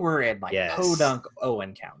 We were in Podunk,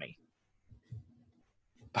 Owen County.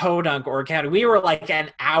 Podunk, Owen County. We were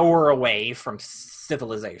an hour away from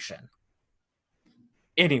civilization.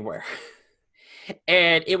 Anywhere.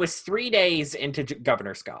 And it was 3 days into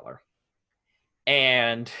Governor Scholar.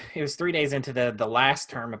 And it was 3 days into the last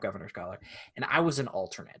term of Governor Scholar. And I was an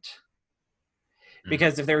alternate.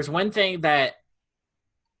 Because if there's one thing that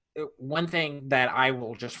I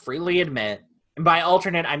will just freely admit, and by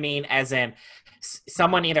alternate, I mean as in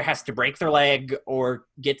someone either has to break their leg or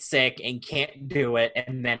get sick and can't do it,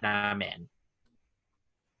 and then I'm in.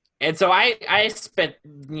 And so I spent,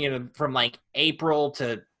 from April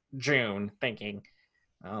to June thinking,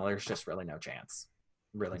 oh, there's just really no chance.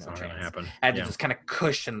 Really no chance. Happen. I had to just kind of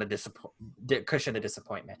cushion the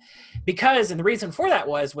disappointment. Because, and the reason for that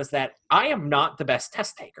was that I am not the best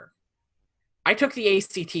test taker. I took the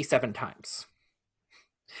ACT 7 times.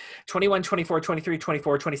 21, 24, 23,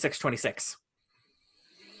 24, 26, 26.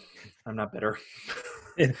 I'm not bitter.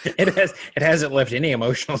 It hasn't left any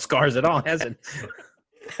emotional scars at all, has it?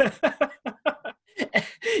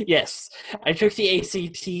 Yes. I took the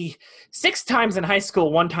ACT 6 times in high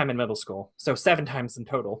school, 1 time in middle school. So 7 times in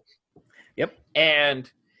total. Yep.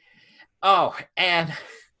 And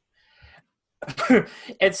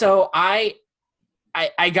so I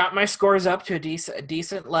got my scores up to a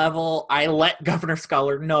decent level. I let Governor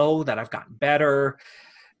Scholar know that I've gotten better.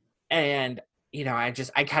 And, I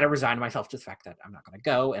kind of resigned myself to the fact that I'm not going to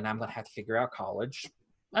go and I'm going to have to figure out college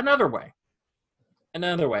another way.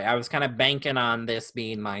 I was kind of banking on this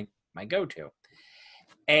being my go-to.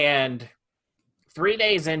 And 3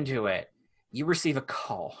 days into it, you receive a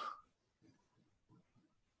call.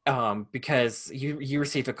 Because you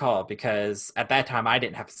received a call because at that time I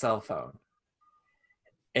didn't have a cell phone.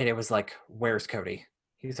 And it was like, where's Cody?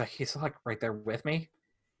 He's like right there with me.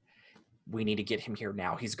 We need to get him here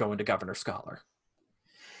now. He's going to Governor Scholar.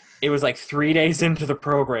 It was like 3 days into the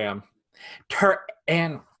program.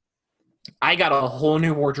 And I got a whole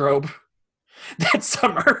new wardrobe that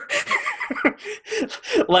summer.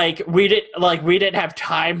 we didn't have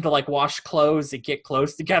time to like wash clothes and get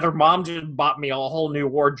clothes together. Mom just bought me a whole new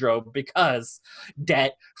wardrobe because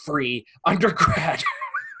debt-free undergrad.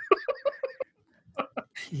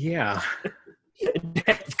 Yeah.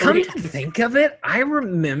 Come to think of it, I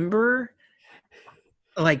remember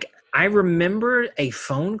a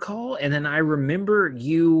phone call, and then I remember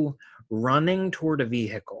you running toward a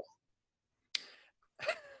vehicle.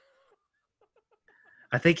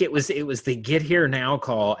 I think it was the get here now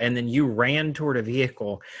call, and then you ran toward a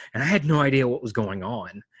vehicle, and I had no idea what was going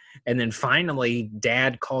on. And then finally,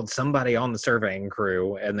 Dad called somebody on the surveying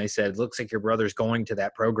crew, and they said, "Looks like your brother's going to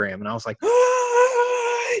that program." And I was like,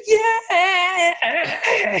 "Oh, yeah!"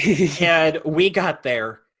 And we got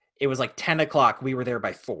there. It was like 10 o'clock. We were there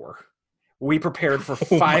by 4. We prepared for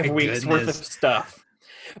 5 weeks worth of stuff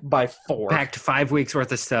by 4. Packed 5 weeks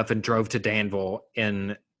worth of stuff and drove to Danville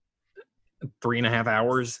in 3.5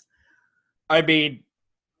 hours. I mean,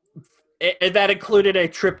 that included a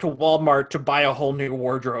trip to Walmart to buy a whole new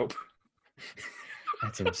wardrobe.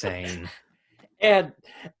 That's insane. And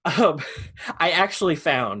I actually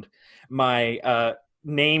found my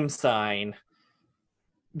name sign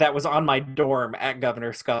that was on my dorm at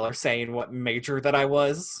Governor Scholar saying what major that I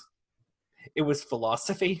was. It was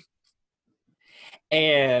philosophy.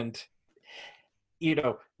 And,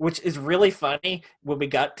 which is really funny when we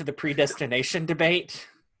got to the predestination debate,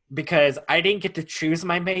 because I didn't get to choose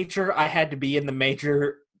my major. I had to be in the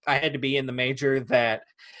major that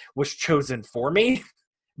was chosen for me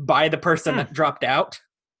by the person that dropped out.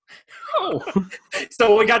 Oh. So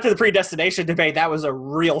when we got to the predestination debate, that was a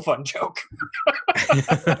real fun joke.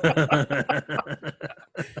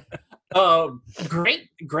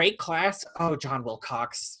 Great class. Oh, John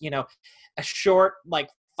Wilcox, a short,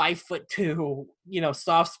 5'2",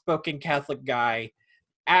 soft-spoken Catholic guy.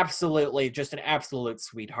 Absolutely, just an absolute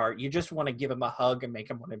sweetheart. You just want to give him a hug and make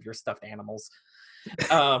him one of your stuffed animals.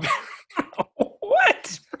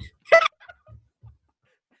 What?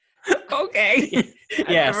 Okay.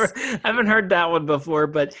 Yes. I haven't heard that one before,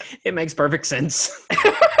 but it makes perfect sense.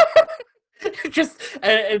 Just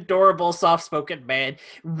an adorable, soft-spoken man.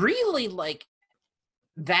 Really,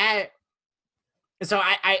 that. So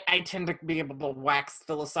I tend to be able to wax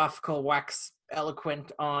philosophical, wax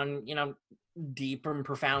eloquent on, deep and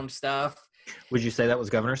profound stuff. Would you say that was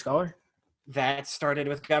Governor Scholar? That started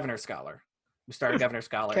with Governor Scholar. We started Governor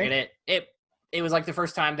Scholar. Okay. And it was like the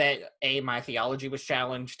first time that my theology was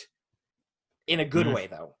challenged in a good way,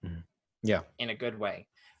 though. Yeah. In a good way.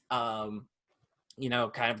 Kind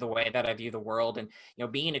of the way that I view the world, and,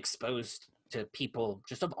 being exposed to people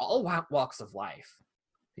just of all walks of life.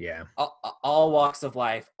 Yeah. All walks of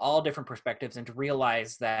life, all different perspectives, and to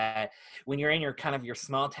realize that when you're in your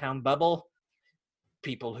small town bubble,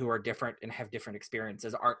 people who are different and have different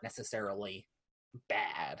experiences aren't necessarily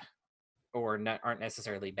bad, aren't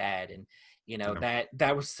necessarily bad. And,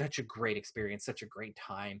 that was such a great experience, such a great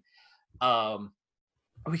time.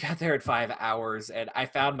 We got there at 5 hours, and I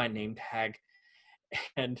found my name tag,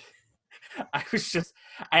 and I was just,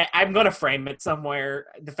 I'm going to frame it somewhere.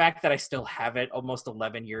 The fact that I still have it almost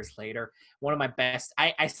 11 years later, one of my best,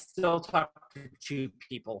 I still talk to 2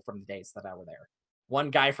 people from the days that I were there. One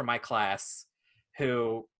guy from my class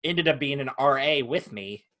who ended up being an RA with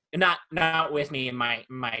me, not with me in my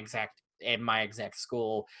exact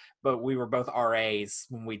school, but we were both RAs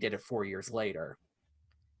when we did it 4 years later.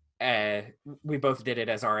 We both did it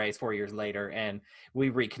as RAs 4 years later, and we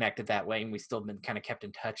reconnected that way, and we still been kind of kept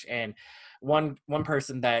in touch. And one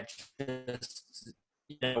person that just,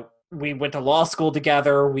 we went to law school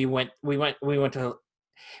together. We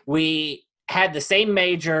had the same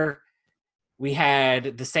major. We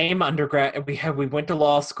had the same undergrad. We went to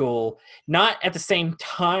law school, not at the same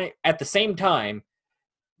time,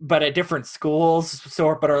 but at different schools.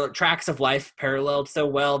 But our tracks of life paralleled so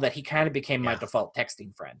well that he kind of became my default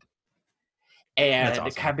texting friend. And That's awesome.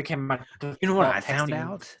 it kind of became my default. You know what I found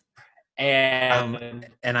out? And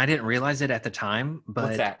I didn't realize it at the time, but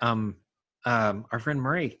what's that? Our friend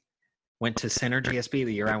Murray went to Center GSB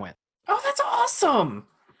the year I went. Oh, that's awesome.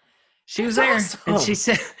 She was That's there,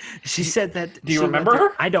 awesome. and she said that. Do you she remember went her?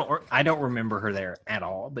 through- I don't remember her there at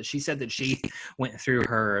all, but she said that she went through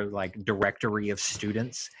her directory of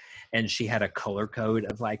students, and she had a color code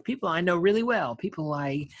of like people I know really well, people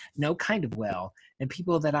I know kind of well, and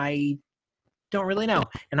people that I don't really know.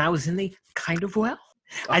 And I was in the kind of well.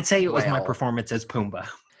 I'd say it was my Well. performance as Pumbaa.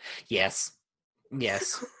 Yes.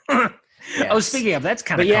 Yes. Oh, Yes. speaking of, that's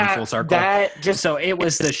kind But of yeah, come full circle. that just So it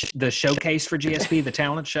was the showcase for GSP, the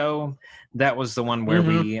talent show. That was the one where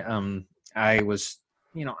we I was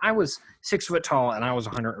 6 foot tall and I was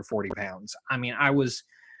 140 pounds. I mean, I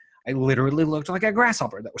literally looked like a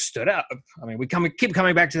grasshopper that was stood up. I mean, keep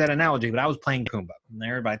coming back to that analogy, but I was playing Pumbaa and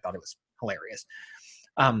everybody thought it was hilarious.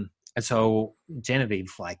 And so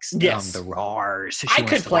Genevieve likes Yes. the roars. She I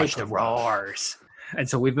wants could to play watch the Pumbaa. roars. And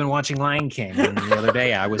so we've been watching Lion King. And the other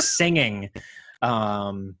day I was singing,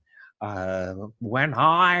 when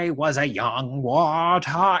I was a young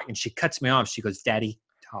warthog. And she cuts me off. She goes, Daddy,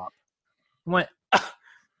 top. I went,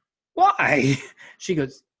 why? She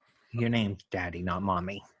goes, your name's Daddy, not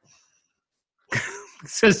Mommy.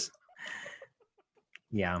 Says,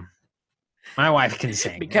 yeah. My wife can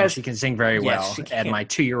sing. Because- she can sing very Yes, well. she And can. my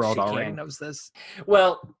 2-year-old She already can. knows this.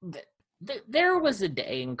 Well, there was a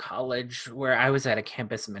day in college where I was at a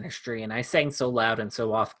campus ministry and I sang so loud and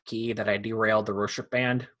so off key that I derailed the worship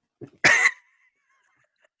band.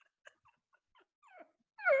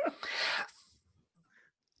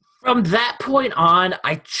 From that point on,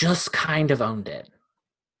 I just kind of owned it.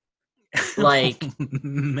 Like,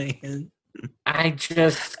 Man. I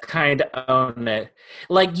just kind of own it.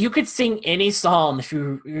 Like, you could sing any song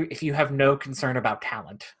if you have no concern about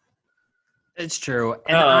talent. It's true.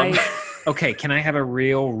 And Um, okay, can I have a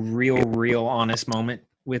real honest moment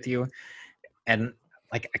with you? And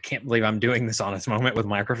like, I can't believe I'm doing this honest moment with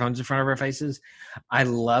microphones in front of our faces. I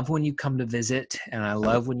love when you come to visit and I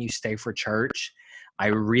love when you stay for church. I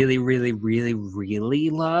really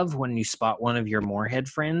love when you spot one of your Moorhead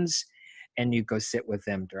friends and you go sit with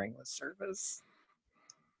them during the service.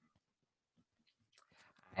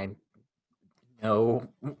 No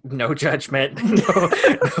judgment.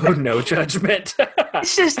 No judgment.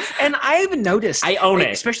 It's just, and I've noticed, I own it.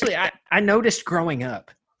 especially I noticed growing up,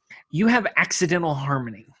 you have accidental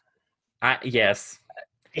harmony. Yes.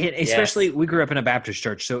 Especially, we grew up in a Baptist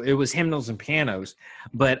church, so it was hymnals and pianos.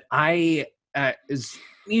 But you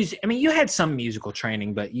had some musical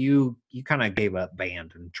training, but you kind of gave up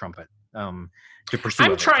band and trumpet to pursue.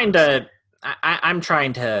 I'm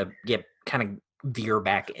trying to get kind of veer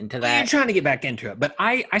back into You're that. trying to get back into it, but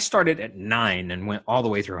I started at 9 and went all the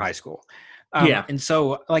way through high school. Yeah. And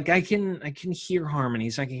so like I can hear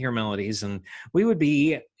harmonies, I can hear melodies, and we would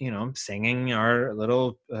be singing our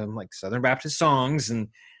little like Southern Baptist songs, and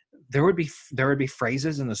there would be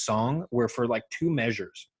phrases in the song where for like 2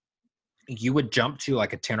 measures you would jump to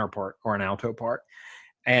like a tenor part or an alto part,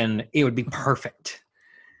 and it would be perfect.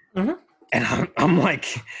 Mhm. And I'm like,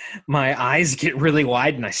 my eyes get really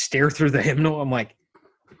wide and I stare through the hymnal. I'm like,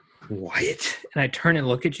 what? And I turn and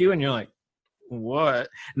look at you and you're like, what?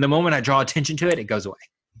 And the moment I draw attention to it, it goes away.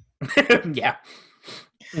 Yeah.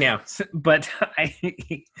 But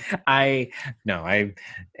I've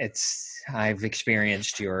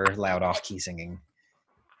experienced your loud off-key singing.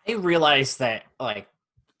 I realize that, like,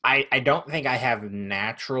 I don't think I have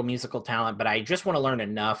natural musical talent, but I just want to learn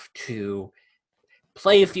enough to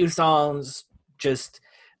play a few songs,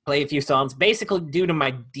 basically due to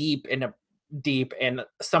my deep and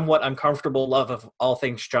somewhat uncomfortable love of all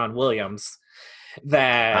things John Williams,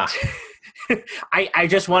 that I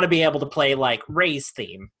just want to be able to play like Ray's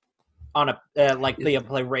theme on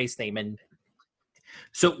play Ray's theme. And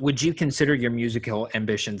so would you consider your musical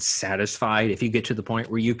ambitions satisfied if you get to the point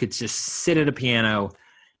where you could just sit at a piano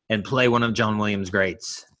and play one of John Williams'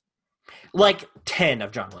 greats? like 10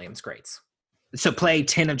 of John Williams' greats. So play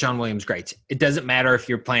 10 of John Williams' greats. It doesn't matter if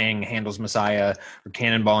you're playing Handel's Messiah or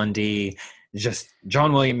Cannonball in D. Just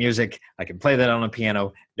John Williams music. I can play that on a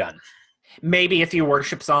piano. Done. Maybe a few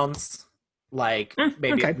worship songs. Like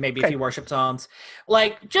maybe a few worship songs.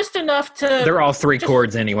 Like just enough to They're all 3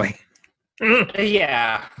 chords anyway.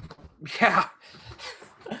 Yeah.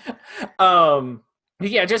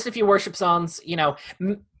 Yeah, just a few worship songs,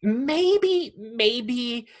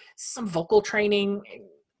 maybe some vocal training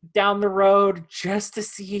down the road just to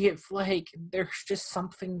see if like there's just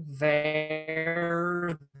something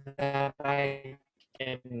there that I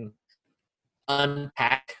can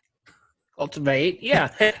unpack. Cultivate. Yeah.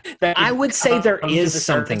 That I would say there come to is the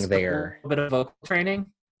something surface with there. A little bit of vocal training.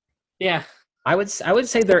 Yeah. I would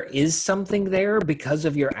say there is something there because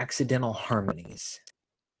of your accidental harmonies.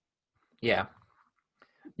 Yeah.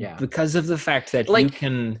 Yeah. Because of the fact that you Like-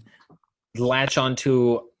 can latch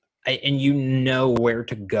onto and you know where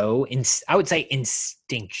to go. I would say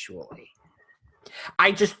instinctually.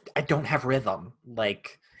 I don't have rhythm.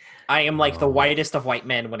 Like I am like the Oh. whitest of white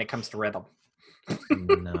men when it comes to rhythm.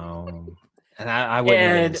 No. And I wouldn't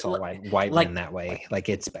really And, insult white like- men that way. Like,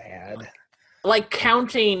 it's bad. Like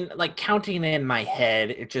counting in my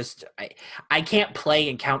head, it just I can't play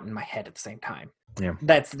and count in my head at the same time. Yeah.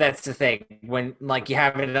 That's the thing. When like you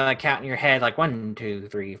have it count in your head, like 1, 2,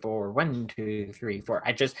 3, 4, 1, 2, 3, 4.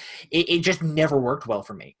 It just never worked well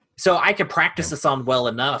for me. So I could practice the song well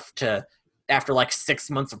enough to, after like 6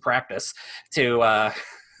 months of practice, to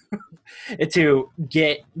to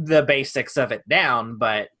get the basics of it down,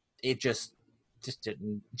 but it just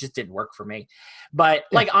didn't work for me. But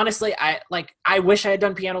like honestly, I wish I had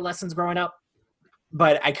done piano lessons growing up,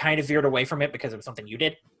 but I kind of veered away from it because it was something you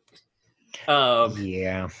did.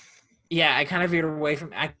 Yeah. Yeah, I kind of veered away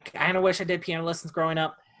from. I kind of wish I did piano lessons growing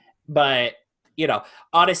up, but you know,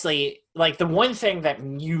 honestly, like the one thing that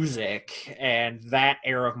music and that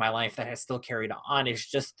era of my life that has still carried on is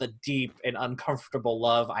just the deep and uncomfortable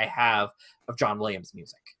love I have of John Williams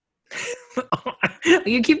music.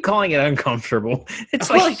 You keep calling it uncomfortable. It's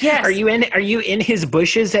Well, like, yes. Are you in his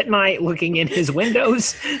bushes at night, looking in his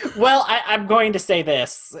windows? Well, I'm going to say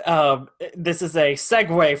this. This is a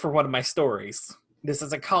segue for one of my stories. This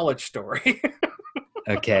is a college story.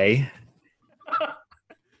 Okay.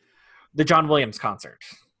 The John Williams concert.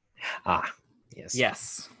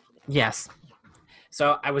 Yes. Yes.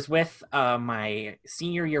 So I was with my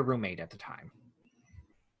senior year roommate at the time.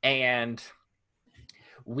 And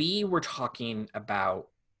we were talking about,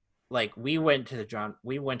 like, we went to the John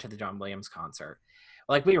Williams concert.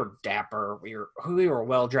 Like, we were dapper, we were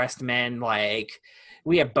well-dressed men, like,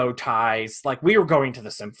 we had bow ties, like, we were going to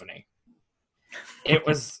the symphony. It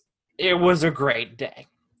was a great day.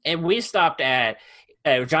 And we stopped at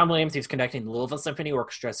John Williams. He was conducting the Louisville Symphony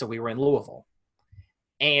Orchestra, so we were in Louisville.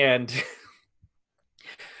 And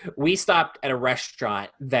we stopped at a restaurant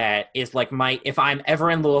that is like if I'm ever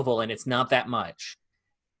in Louisville and it's not that much,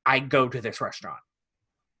 I go to this restaurant.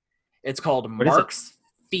 It's called Mark's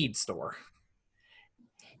Feed Store.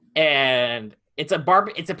 And it's a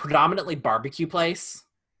predominantly barbecue place.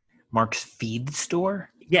 Mark's Feed Store?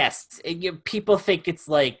 Yes, people think it's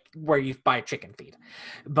like where you buy chicken feed,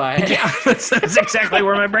 but Yeah, that's exactly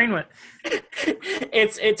where my brain went.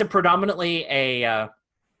 it's a predominantly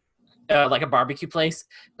like a barbecue place,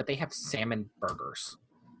 but they have salmon burgers,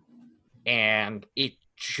 and it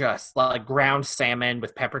just like ground salmon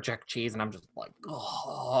with pepper jack cheese, and I'm just like,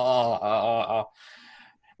 oh,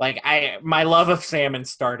 like my love of salmon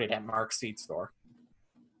started at Mark's Feed Store,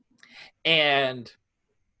 and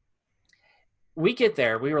we get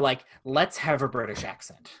there, we were like, let's have a British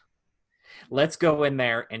accent. Let's go in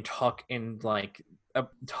there and talk in a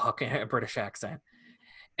British accent.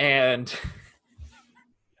 And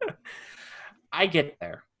I get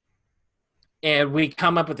there. And we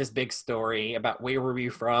come up with this big story about where were we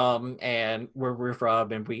from and where we're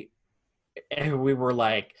from. And we were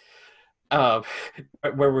like, where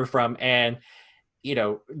we're from. And, you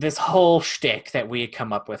know, this whole shtick that we had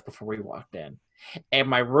come up with before we walked in. And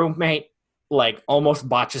my roommate like almost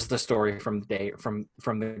botches the story from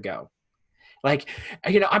the go. Like,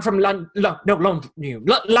 you know, I'm from Longview,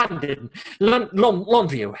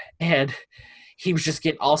 and he was just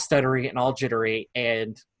getting all stuttery and all jittery,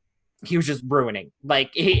 and he was just ruining.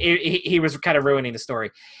 Like he was kind of ruining the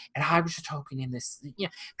story, and I was just talking in this, you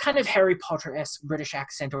know, kind of Harry Potter-esque British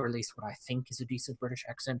accent, or at least what I think is a decent British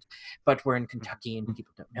accent. But we're in Kentucky, and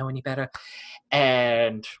people don't know any better,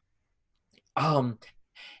 and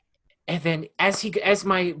And then as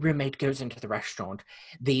my roommate goes into the restaurant,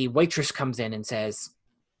 the waitress comes in and says,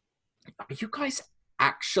 "Are you guys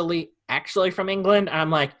actually from England?" And I'm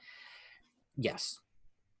like, Yes.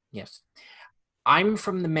 I'm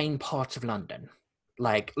from the main part of London,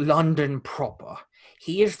 like London proper.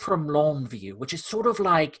 He is from Longview, which is sort of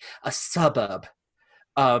like a suburban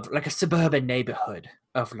neighborhood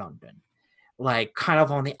of London, like kind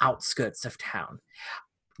of on the outskirts of town.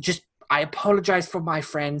 I apologize for my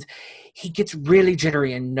friend. He gets really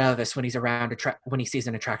jittery and nervous when he's around when he sees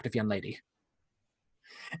an attractive young lady.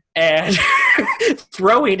 And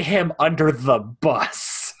throwing him under the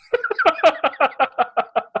bus.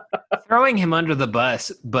 Throwing him under the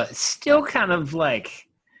bus, but still kind of like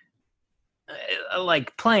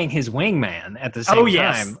playing his wingman at the same time.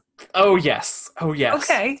 Oh yes.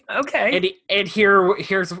 Okay. And here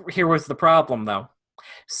was the problem though.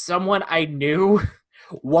 Someone I knew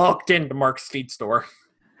walked into Mark's Feed Store.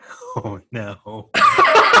 Oh no.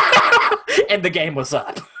 And the game was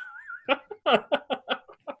up.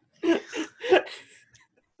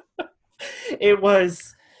 It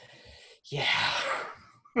was, yeah.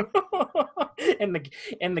 and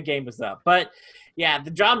the game was up. But Yeah,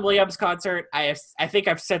 the John Williams concert. I think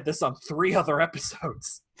I've said this on 3 other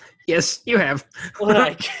episodes. Yes, you have.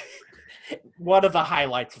 Like, one of the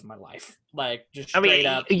highlights of my life. Like, just straight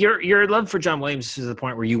up. Your love for John Williams is to the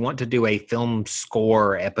point where you want to do a film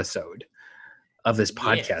score episode of this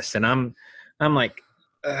podcast, Yes. and I'm like,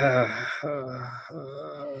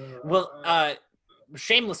 Well,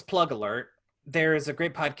 shameless plug alert. There is a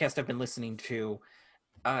great podcast I've been listening to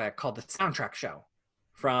called The Soundtrack Show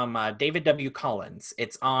from David W. Collins.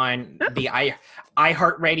 It's on the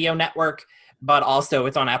iHeartRadio network, but also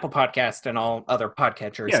it's on Apple Podcast and all other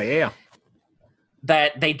podcatchers. yeah.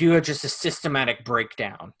 That they do just a systematic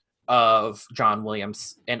breakdown of John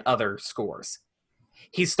Williams and other scores.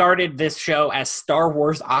 He started this show as Star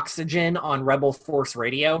Wars Oxygen on Rebel Force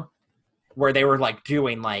Radio, where they were like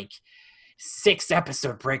doing like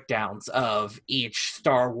 6-episode breakdowns of each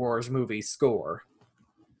Star Wars movie score.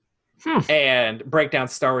 And breakdown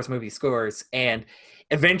Star Wars movie scores. And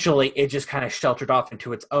eventually it just kind of sheltered off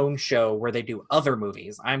into its own show where they do other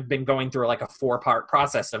movies. I've been going through like a 4-part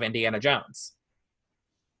process of Indiana Jones.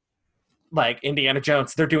 Like Indiana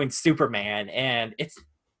Jones, they're doing Superman, and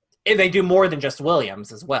they do more than just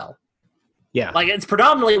Williams as well. Yeah. Like, it's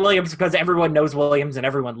predominantly Williams because everyone knows Williams and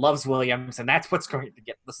everyone loves Williams, and that's what's going to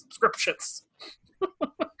get the subscriptions.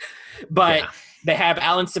 But they have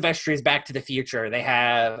Alan Silvestri's Back to the Future. They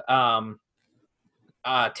have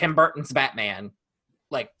Tim Burton's Batman.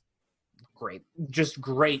 Like, just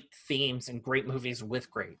great themes and great movies with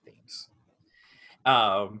great themes.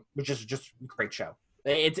 Which is just a great show.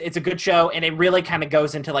 It's a good show, and it really kind of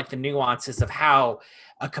goes into like the nuances of how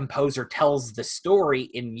a composer tells the story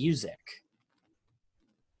in music,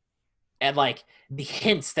 and like the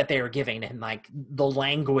hints that they are giving, and like the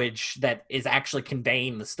language that is actually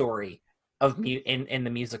conveying the story of in the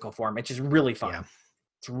musical form. It's just really fun. Yeah.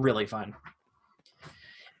 It's really fun.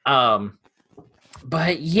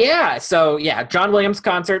 But yeah, so yeah, John Williams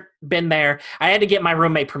concert, been there. I had to get my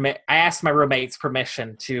roommate I asked my roommate's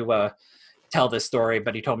permission to tell this story,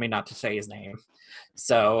 but he told me not to say his name.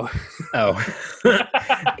 So,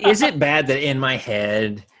 is it bad that in my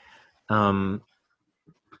head, I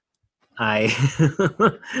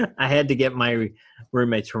I had to get my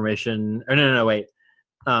roommate's permission? Or no, wait.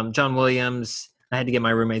 John Williams. I had to get my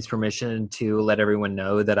roommate's permission to let everyone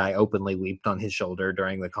know that I openly wept on his shoulder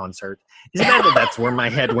during the concert. Is it bad that that's where my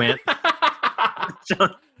head went?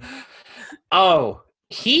 Oh,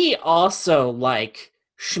 he also like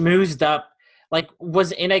schmoozed up. Like,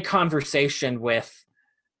 was in a conversation with,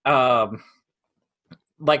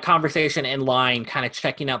 conversation in line, kind of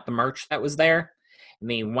checking out the merch that was there. And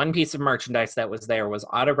the one piece of merchandise that was there was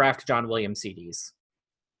autographed John Williams CDs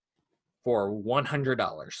for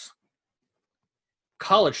 $100.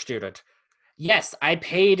 College student. Yes, I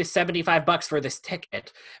paid $75 for this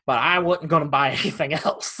ticket, but I wasn't going to buy anything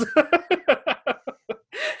else.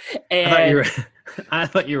 And I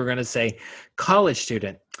thought you were going to say college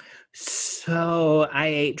student. So I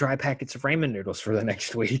ate dry packets of ramen noodles for the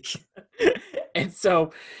next week. And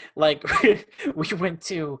so, like, we went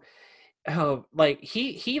to,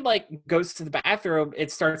 he goes to the bathroom and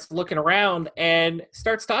starts looking around and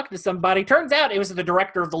starts talking to somebody. Turns out it was the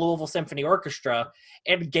director of the Louisville Symphony Orchestra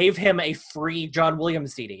and gave him a free John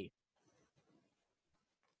Williams CD.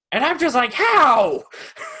 And I'm just like, how?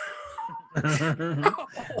 How?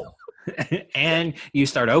 And you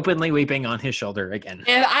start openly weeping on his shoulder again.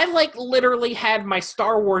 And I literally had my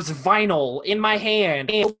Star Wars vinyl in my hand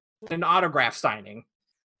and an autograph signing.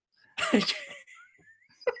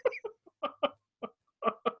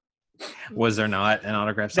 Was there not an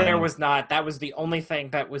autograph signing? There was not. That was the only thing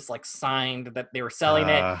that was signed, that they were selling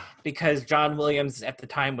it, because John Williams at the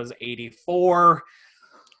time was 84.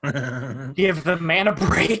 Give the man a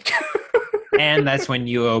break. And that's when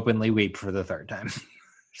you openly weep for the third time.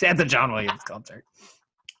 At the John Williams concert.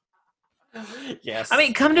 Yes. I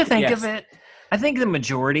mean, come to think of it, I think the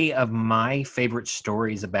majority of my favorite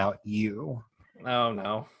stories about you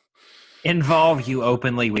involve you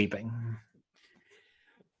openly weeping.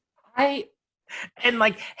 And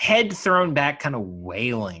head thrown back, kind of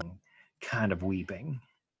wailing, kind of weeping.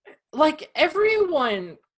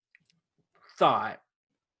 Everyone thought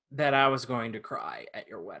that I was going to cry at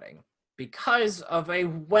your wedding because of a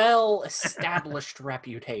well-established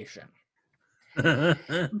reputation.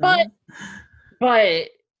 But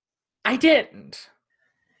I didn't.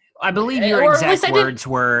 I believe your exact words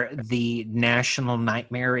were, the national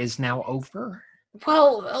nightmare is now over.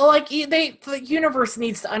 Well, the universe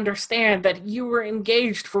needs to understand that you were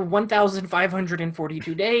engaged for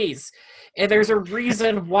 1,542 days. And there's a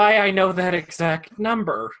reason why I know that exact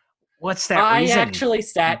number. What's that reason? I actually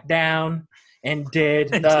sat down and did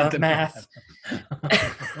the math.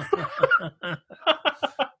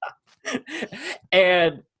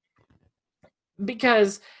 And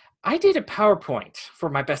because I did a PowerPoint for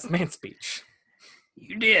my best man speech.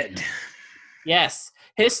 You did. Yes.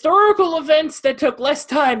 Historical events that took less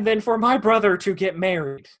time than for my brother to get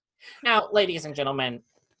married. Now, ladies and gentlemen,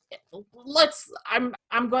 I'm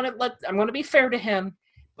gonna be fair to him.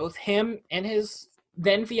 Both him and his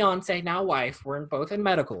then fiance, now wife, were both in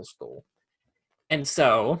medical school. And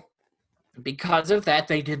so, because of that,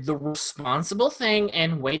 they did the responsible thing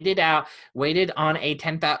and waited on a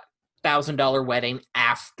 $10,000 wedding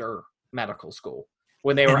after medical school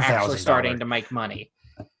when they were actually starting to make money.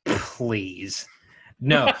 Please.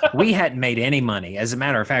 No, we hadn't made any money. As a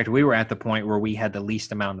matter of fact, we were at the point where we had the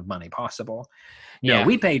least amount of money possible. No, Yeah.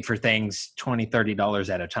 we paid for things $20, $30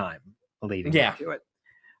 at a time leading up to it.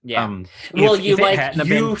 Yeah. If it hadn't have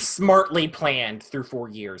been- smartly planned through 4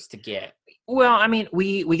 years to get. Well, I mean,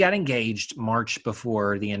 we got engaged March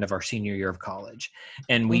before the end of our senior year of college,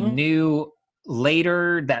 and we knew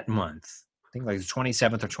later that month, I think like the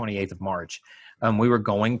 27th or 28th of March, we were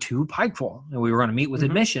going to Pikeville, and we were going to meet with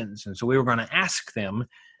admissions, and so we were going to ask them,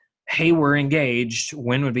 hey, we're engaged,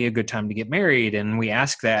 when would be a good time to get married? And we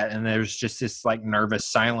asked that, and there's just this like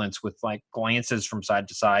nervous silence with like glances from side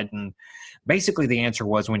to side, and basically the answer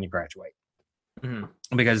was when you graduate.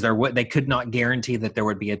 Because they could not guarantee that there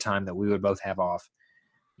would be a time that we would both have off,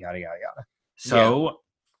 yada, yada, yada. So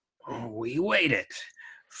we waited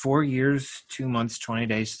 4 years, 2 months, 20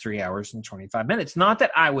 days, 3 hours, and 25 minutes. Not that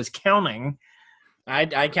I was counting.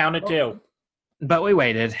 I counted too. But we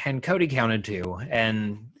waited, and Cody counted too,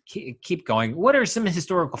 and keep going. What are some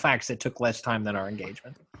historical facts that took less time than our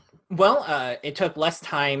engagement? Well, it took less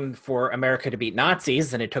time for America to beat Nazis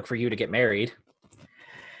than it took for you to get married.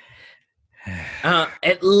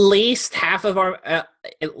 At least half of our,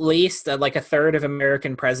 like a third of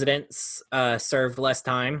American presidents served less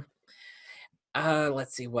time.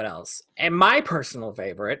 Let's see what else. And my personal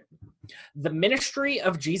favorite, the ministry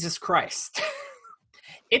of Jesus Christ.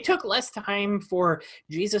 It took less time for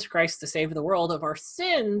Jesus Christ to save the world of our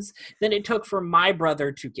sins than it took for my brother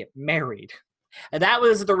to get married. And that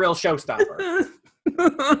was the real showstopper.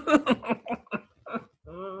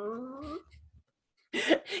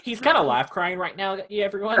 He's kind of laugh crying right now,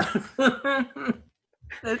 everyone.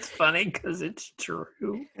 That's funny because it's true.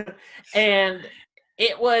 And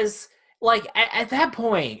it was like at that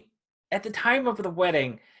point, at the time of the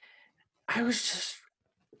wedding, I was just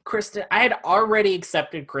Kristen. I had already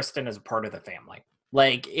accepted Kristen as a part of the family.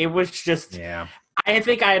 Like it was just, I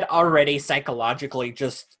think I had already psychologically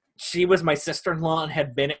just, she was my sister-in-law and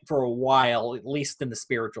had been it for a while, at least in the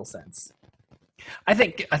spiritual sense. I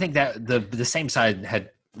think that the same side had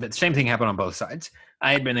the same thing happened on both sides.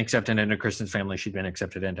 I had been accepted into Kristen's family; she'd been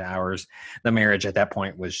accepted into ours. The marriage at that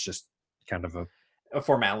point was just kind of a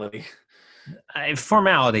formality.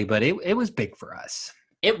 Formality, but it was big for us.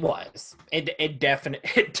 It was. It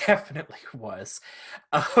definitely was.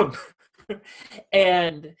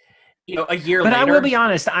 And a year later. But I will be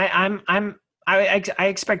honest. I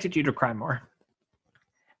expected you to cry more.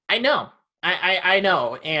 I know. I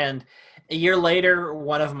know. And a year later,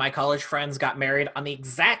 one of my college friends got married on the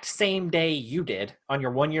exact same day you did, on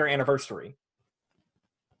your 1-year anniversary.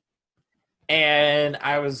 And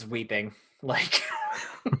I was weeping. Like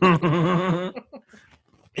I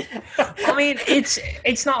mean,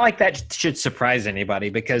 it's not like that should surprise anybody,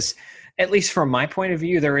 because at least from my point of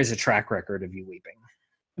view, there is a track record of you weeping.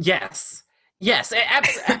 Yes,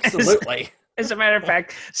 absolutely. As a matter of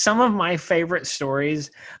fact, some of my favorite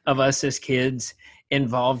stories of us as kids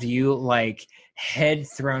involve you like head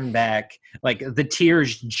thrown back, like the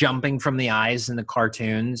tears jumping from the eyes in the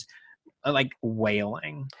cartoons, like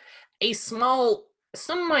wailing.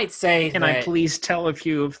 Some might say, can I please tell a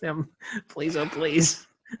few of them? Please, oh please.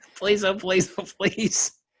 Please, oh please, oh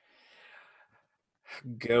please.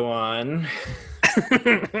 Go on.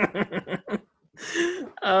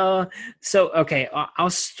 So okay, I'll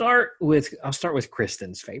start with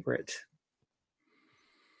Kristen's favorite.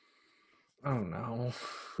 Oh no.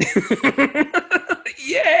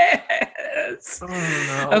 Yes. Oh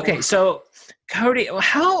no. Okay, so Cody,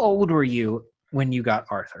 how old were you when you got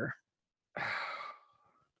Arthur? I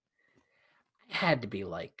had to be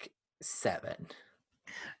like 7.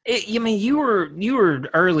 You were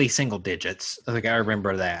early single digits. Like I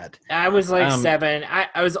remember that. I was like 7.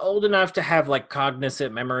 I was old enough to have like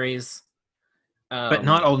cognizant memories, but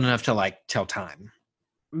not old enough to like tell time.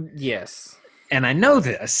 Yes, and I know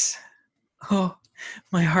this. Oh,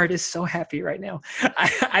 my heart is so happy right now.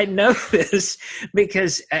 I know this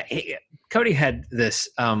because Cody had this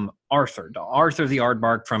Arthur doll, Arthur the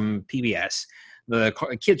Aardvark from PBS, the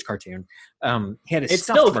kids cartoon. He had a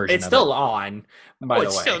stuffed version. It's still on. By the way,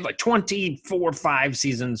 it's still like 24, 5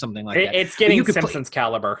 seasons, something like that. It's getting Simpsons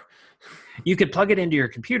caliber. You could plug it into your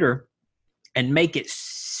computer and make it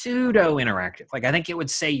pseudo interactive. Like I think it would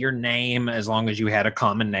say your name as long as you had a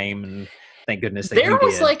common name, and thank goodness that there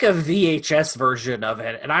was did. like a VHS version of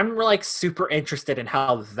it, and I'm like super interested in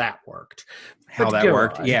how that worked.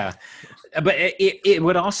 Yeah. But it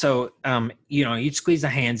would also, you'd squeeze the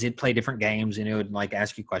hands, it'd play different games, and it would like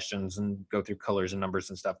ask you questions and go through colors and numbers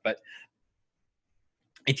and stuff. But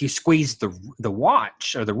if you squeeze the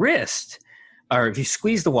watch or the wrist, or if you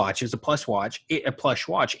squeeze the watch, it was a plush watch,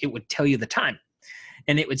 it would tell you the time.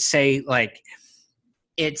 And it would say like,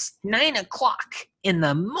 it's 9 o'clock in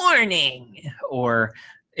the morning, or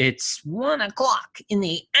it's 1 o'clock in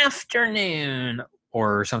the afternoon,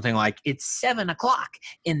 or something like it's 7 o'clock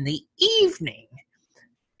in the evening.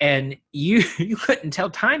 And you couldn't tell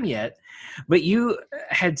time yet, but you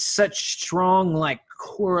had such strong like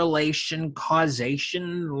correlation,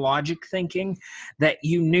 causation, logic thinking that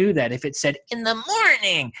you knew that if it said in the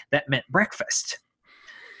morning, that meant breakfast.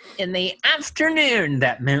 In the afternoon,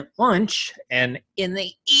 that meant lunch. And in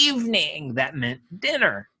the evening, that meant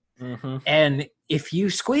dinner. Mm-hmm. And if you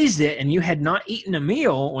squeezed it and you had not eaten a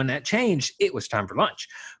meal when that changed, it was time for lunch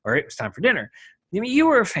or it was time for dinner. I mean, you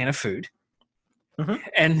were a fan of food. Mm-hmm.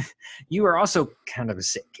 And you were also kind of a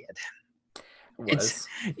sick kid.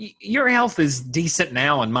 Your health is decent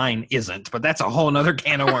now and mine isn't, but that's a whole nother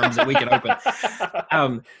can of worms that we can open.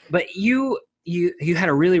 But you had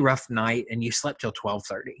a really rough night and you slept till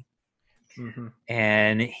 12:30. Mm-hmm.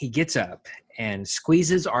 And he gets up and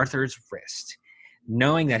squeezes Arthur's wrist,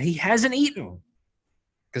 knowing that he hasn't eaten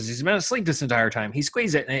because he's been asleep this entire time. He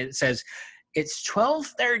squeezes it and it says, it's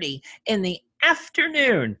 12:30 in the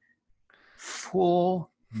afternoon. Full-blown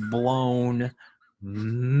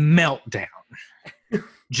meltdown.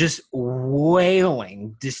 Just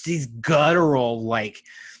wailing. Just these guttural, like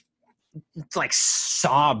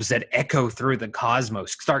sobs that echo through the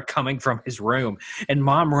cosmos start coming from his room. And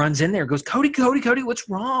Mom runs in there and goes, Cody, what's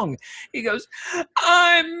wrong? He goes,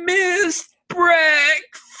 I missed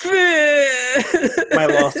breakfast. My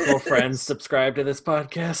law school friends subscribe to this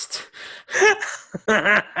podcast.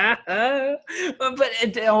 But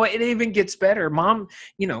it even gets better. Mom,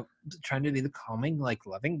 trying to be the calming, like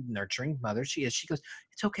loving, nurturing mother she is. She goes,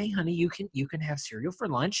 it's okay, honey. You can have cereal for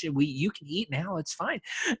lunch. You can eat now. It's fine.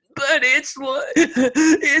 But it's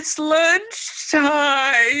lunchtime.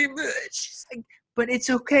 She's like, but it's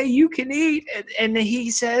okay. You can eat. And he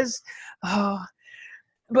says, oh,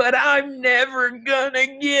 but I'm never gonna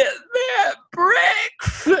get that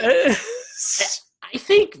breakfast. I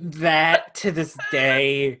think that to this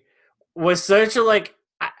day was such a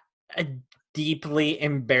deeply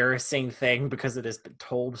embarrassing thing because it has been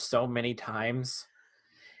told so many times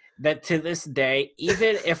that to this day,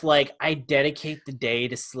 even if I dedicate the day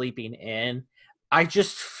to sleeping in, I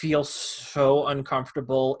just feel so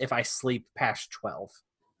uncomfortable if I sleep past 12.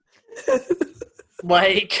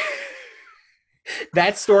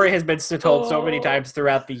 That story has been told so many times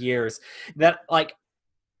throughout the years that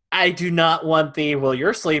I do not want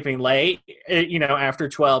you're sleeping late, after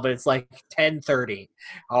 12, but it's 10:30.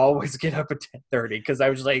 I always get up at 10:30 because I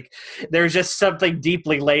was there's just something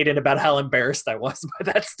deeply latent about how embarrassed I was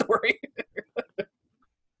by that story.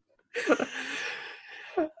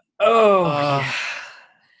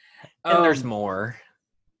 And there's more.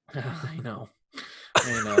 I know.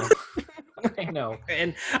 I know.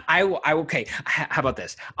 And I okay. How about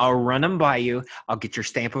this? I'll run them by you. I'll get your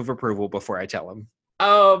stamp of approval before I tell them.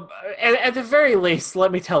 At the very least,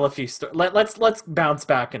 let me tell a few stories. Let's bounce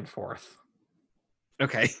back and forth.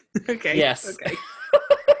 Okay. Okay. Yes. Okay.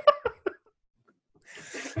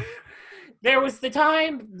 There was the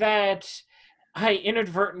time that I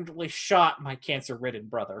inadvertently shot my cancer-ridden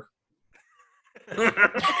brother.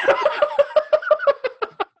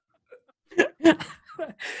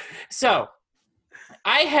 So,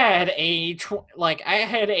 I had a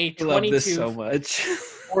 22 love this so much.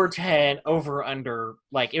 410 over under,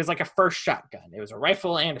 it was a first shotgun. It was a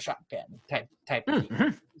rifle and a shotgun type of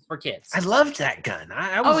thing for kids. I loved that gun.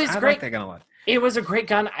 I great. liked that gun a lot. It was a great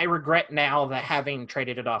gun. I regret now that having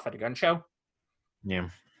traded it off at a gun show. Yeah.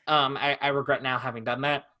 I regret now having done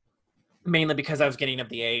that, mainly because I was getting of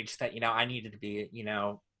the age that I needed to be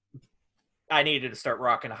I needed to start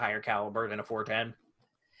rocking a higher caliber than a 410.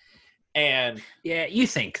 And yeah, you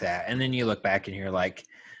think that, and then you look back and you're like,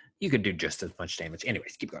 you could do just as much damage.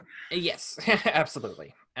 Anyways, keep going. Yes,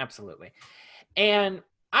 absolutely. And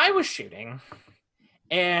I was shooting,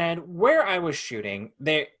 And where I was shooting,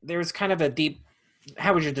 there's kind of a deep,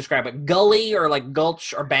 how would you describe it? Gully or like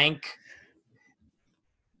gulch or bank.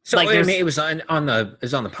 So Like, I mean, there's- it was on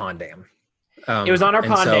the pond dam. It was on our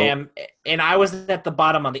and pond so- dam, and I was at the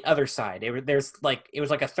bottom on the other side. It was like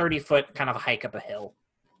a 30-foot kind of a hike up a hill.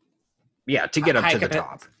 Yeah, to get up to Hike the up it-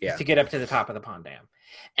 top. Yeah. To get up to the top of the pond dam.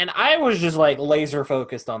 And I was just like laser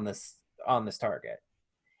focused on this target.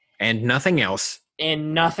 And nothing else,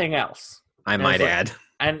 And nothing else. I And might it's like- add.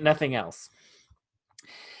 And nothing else.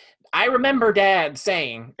 I remember Dad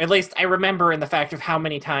saying, at least I remember in the fact of how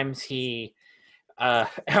many times he has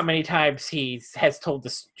told the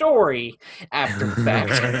story after the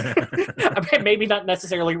fact. I mean, maybe not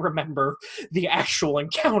necessarily remember the actual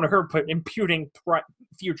encounter, but imputing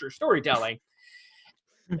future storytelling.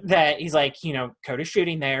 That he's like, Coda's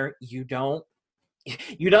shooting there. You don't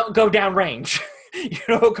go down range. You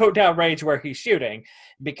don't go down range where he's shooting,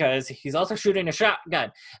 because he's also shooting a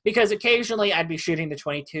shotgun. Because occasionally I'd be shooting the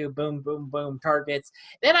 22 boom, boom, boom targets.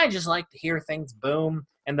 Then I just like to hear things boom,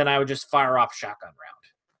 and then I would just fire off a shotgun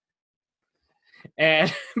round.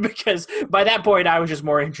 And because by that point I was just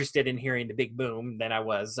more interested in hearing the big boom than I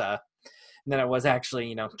was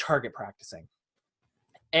actually, target practicing.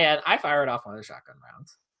 And I fired off one of the shotgun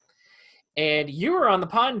rounds. And you were on the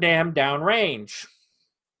pond dam downrange.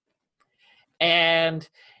 And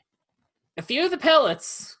a few of the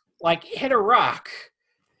pellets hit a rock,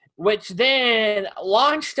 which then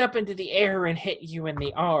launched up into the air and hit you in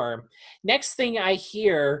the arm. Next thing I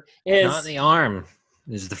hear is Not the arm.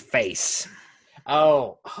 It was the face.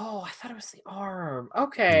 Oh, I thought it was the arm.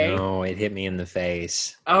 Okay. No, it hit me in the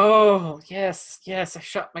face. Oh, yes. I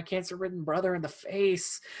shot my cancer-ridden brother in the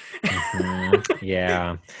face.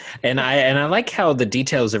 Yeah. And I like how the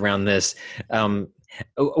details around this,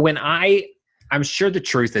 I'm sure the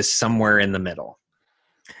truth is somewhere in the middle.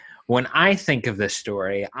 When I think of this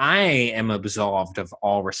story, I am absolved of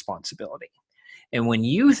all responsibility. And when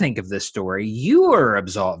you think of this story, you are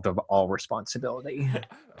absolved of all responsibility.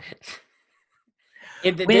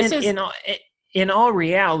 In all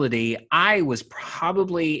reality, I was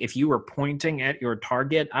probably, if you were pointing at your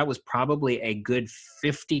target, I was probably a good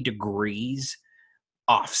 50 degrees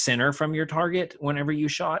off center from your target whenever you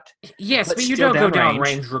shot. Yes, but you still don't go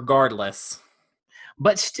downrange. downrange regardless.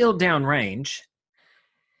 But still downrange.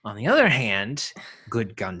 On the other hand,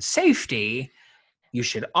 good gun safety, you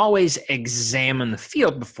should always examine the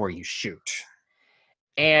field before you shoot.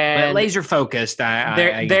 And But laser focused,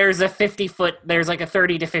 there's a 50-foot, there's like a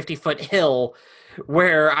 30 to 50-foot hill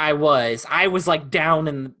where I was down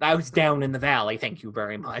in the valley. Thank you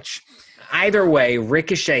very much. either way,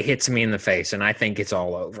 Ricochet hits me in the face, and I think it's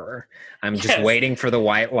all over. I'm just waiting for the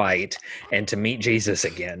white light and to meet Jesus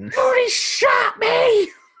again. He shot me!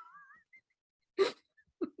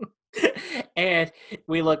 And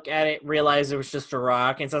we look at it, realize it was just a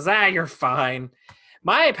rock, and says, you're fine.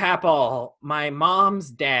 My papa, my mom's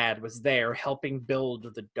dad, was there helping build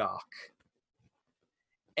the dock.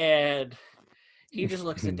 And he just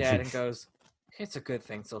looks at Dad and goes, it's a good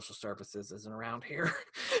thing social services isn't around here.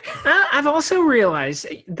 I've also realized,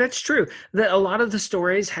 that's true, that a lot of the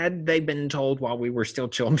stories, had they been told while we were still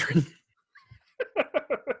children,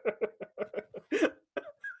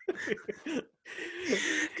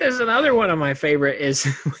 because another one of my favorite is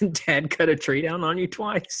when Dad cut a tree down on you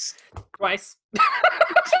twice. Twice.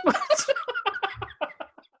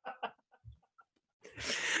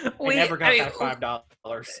 I never got that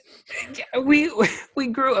 $5. We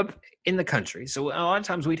grew up in the country, so a lot of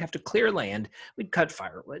times we'd have to clear land, we'd cut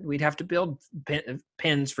firewood, we'd have to build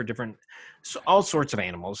pens for all sorts of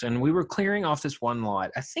animals, and we were clearing off this one lot,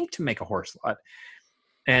 I think to make a horse lot.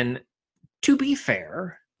 And to be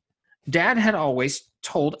fair, Dad had always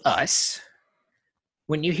told us,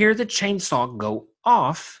 when you hear the chainsaw go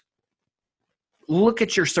off, look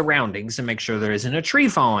at your surroundings and make sure there isn't a tree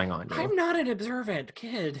falling on you. I'm not an observant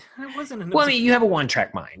kid. I wasn't an Well, I mean, you have a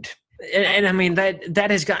one-track mind. And I mean, that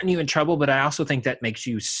has gotten you in trouble, but I also think that makes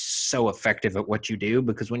you so effective at what you do,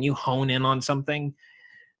 because when you hone in on something...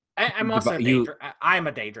 I'm also I'm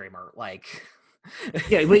a daydreamer.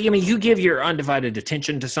 Yeah, but I mean, you give your undivided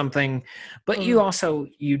attention to something, but you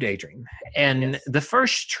daydream. And the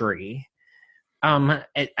first tree,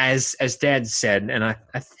 as Dad said, and I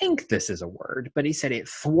think this is a word, but he said it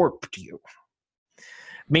thwarped you,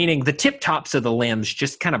 meaning the tip tops of the limbs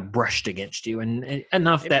just kind of brushed against you, and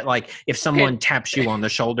enough that if someone taps you on the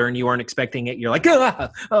shoulder and you weren't expecting it, you're like, and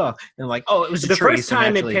it was the a tree. first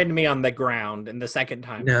time it pinned me on the ground, and the second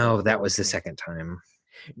time. No, that was the second time.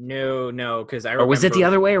 No, because I remember. Or was it the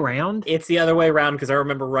other way around? It's the other way around, because I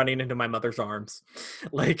remember running into my mother's arms.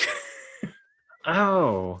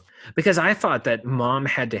 Oh, because I thought that Mom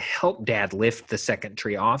had to help Dad lift the second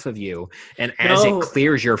tree off of you, and as it No,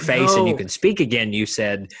 clears your face and you no. can speak again, you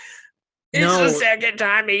said, "It's No. the second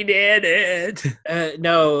time he did it."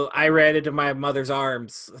 No, I ran into my mother's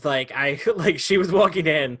arms. Like she was walking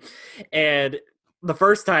in, and the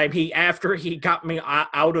first time after he got me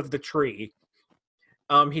out of the tree,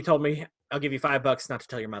 he told me, "I'll give you $5 not to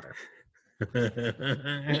tell your mother."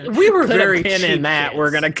 We were Put very a pin in cheap that. kids. We're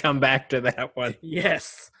gonna come back to that one.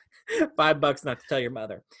 Yes, $5 not to tell your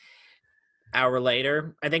mother. Hour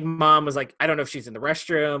later, I think Mom was like, I don't know if she's in the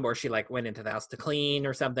restroom or she like went into the house to clean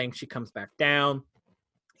or something. She comes back down,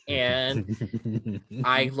 and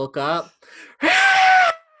I look up,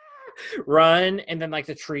 run, and then like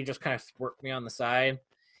the tree just kind of swerved me on the side,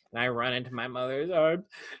 and I run into my mother's arms.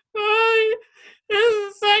 This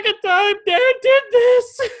is the second time Dad did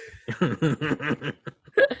this.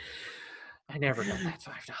 I never got that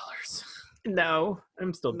 $5. No,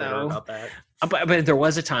 I'm still bitter No. about that. but there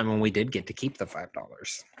was a time when we did get to keep the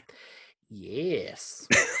 $5. Yes.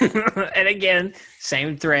 And again,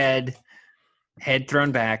 same thread, head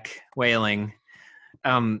thrown back, wailing.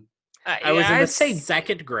 I was in I'd the say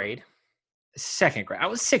second grade. second grade. I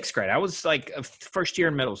was sixth grade. I was like first year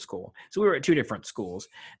in middle school. So we were at two different schools.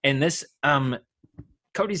 And this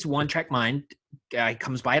Cody's one track mind guy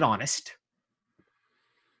comes by it honest.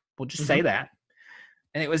 We'll just say that.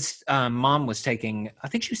 And it was Mom was taking, I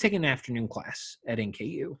think she was taking an afternoon class at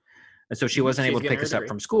NKU. And so she wasn't She's able to getting pick her us up degree.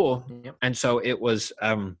 from school. Yep. And so it was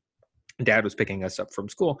Dad was picking us up from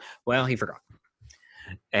school. Well, he forgot.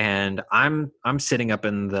 And I'm sitting up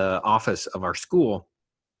in the office of our school,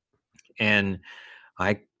 and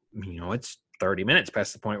it's 30 minutes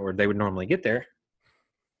past the point where they would normally get there.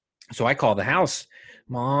 So I call the house,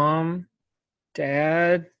 Mom,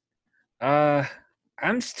 Dad,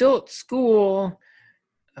 I'm still at school.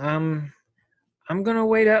 I'm gonna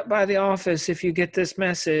wait up by the office if you get this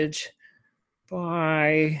message.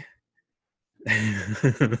 Bye.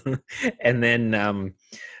 And then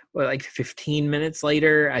like 15 minutes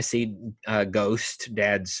later, I see Ghost,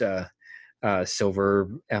 Dad's silver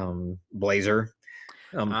Blazer,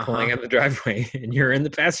 pulling up the driveway, and you're in the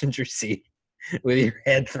passenger seat with your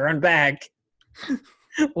head thrown back,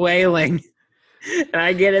 wailing. And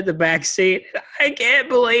I get at the back seat. I can't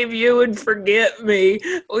believe you would forget me.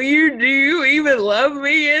 Do you even love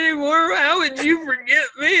me anymore? How would you forget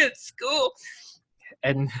me at school?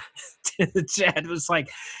 And Chad was like,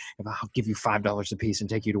 I'll give you $5 a piece and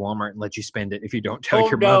take you to Walmart and let you spend it if you don't tell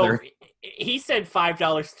your mother. He said $5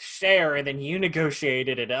 to share, and then you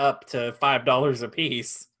negotiated it up to $5 a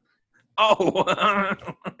piece. Oh.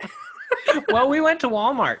 Well, we went to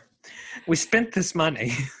Walmart. We spent this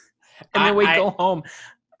money. And then we go home.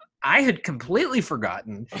 I had completely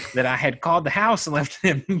forgotten that I had called the house and left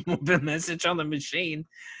him a message on the machine.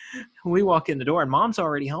 We walk in the door, and Mom's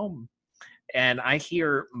already home. And I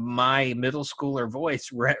hear my middle schooler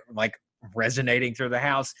voice resonating through the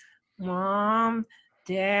house. Mom,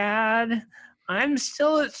 Dad, I'm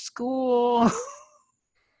still at school.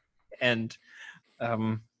 And,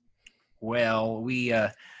 we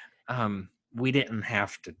didn't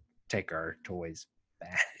have to take our toys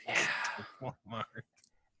back. Walmart.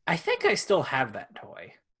 I think I still have that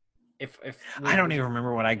toy. If I don't even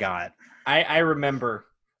remember what I got. I remember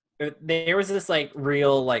there was this like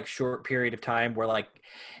real like short period of time where like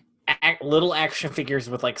little action figures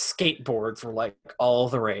with like skateboards were like all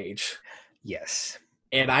the rage. Yes.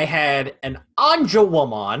 And I had an Anja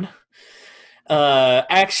Woman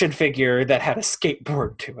action figure that had a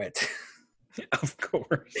skateboard to it. Of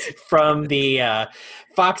course. From the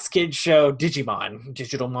Fox Kids show Digimon,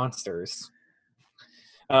 Digital Monsters.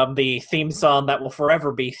 The theme song that will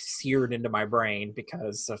forever be seared into my brain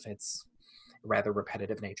because of its rather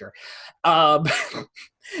repetitive nature.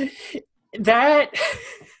 That...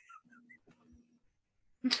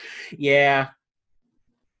 Yeah.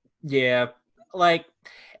 Like,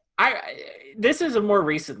 this is a more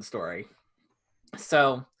recent story.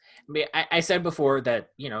 So, I said before that,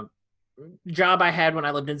 job I had when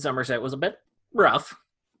I lived in Somerset was a bit rough.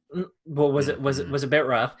 Well, was a bit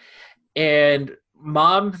rough. And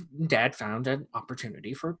Mom and Dad found an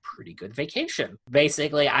opportunity for a pretty good vacation.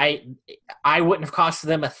 Basically, I wouldn't have cost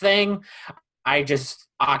them a thing. I just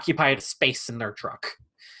occupied a space in their truck.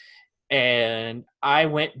 And I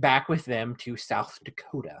went back with them to South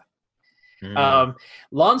Dakota.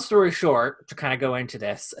 Long story short, to kind of go into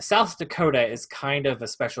this, South Dakota is kind of a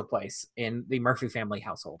special place in the Murphy family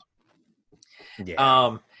household.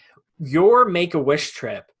 Yeah. Your Make-A-Wish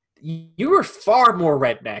trip, you were far more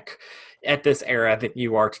redneck at this era than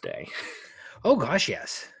you are today. Oh gosh,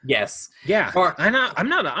 yes. Yes. Yeah. Or- I'm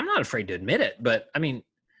not afraid to admit it, but I mean,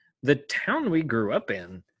 the town we grew up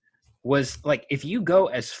in was like, if you go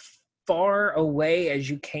as far away as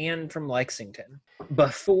you can from Lexington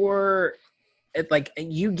before like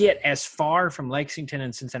you get as far from Lexington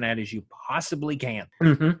and Cincinnati as you possibly can.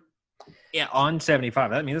 Mm-hmm. Yeah, on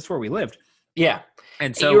 75. I mean, that's where we lived. Yeah.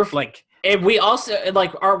 And so and we also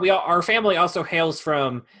like our family also hails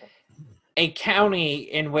from a county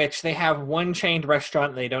in which they have one chained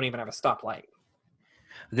restaurant and they don't even have a stoplight.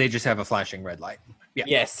 they just have a flashing red light. Yeah.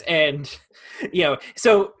 Yes, and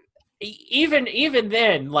so even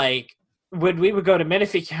then, like when we would go to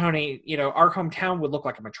Menifee County, our hometown would look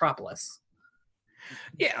like a metropolis.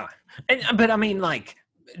 Yeah. But I mean, like,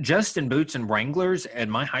 Justin Boots and Wranglers at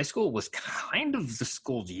my high school was kind of the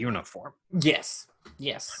school's uniform. Yes.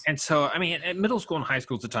 And so, I mean, at middle school and high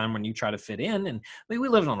school is the time when you try to fit in. And we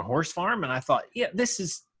lived on a horse farm, and I thought, yeah, this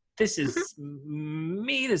is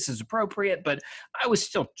me. This is appropriate. But I was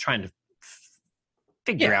still trying to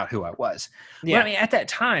figure out who I was. Yeah. But I mean, at that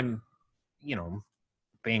time,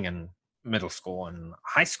 being in middle school and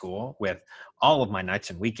high school with all of my nights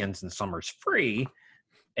and weekends and summers free,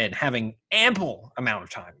 and having ample amount of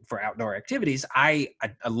time for outdoor activities, I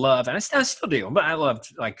love, and I still do, but I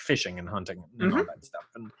loved like fishing and hunting and all that stuff.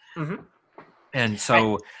 And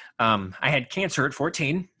so I had cancer at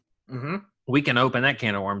 14. Mm-hmm. We can open that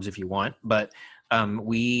can of worms if you want, but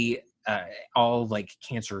we all like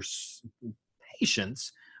cancer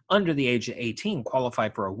patients under the age of 18 qualify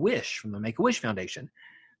for a wish from the Make-A-Wish Foundation.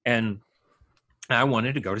 And I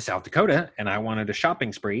wanted to go to South Dakota, and I wanted a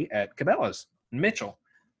shopping spree at Cabela's in Mitchell.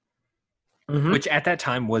 Mm-hmm. Which at that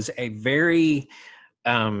time was a very,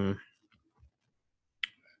 I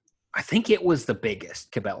think it was the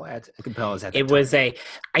biggest Cabela's at that time. It was I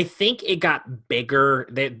think it got bigger.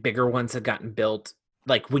 The bigger ones had gotten built.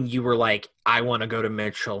 Like when you were like, I want to go to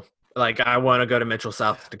Mitchell. Like I want to go to Mitchell,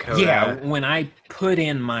 South Dakota. Yeah, when I put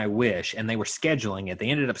in my wish and they were scheduling it, they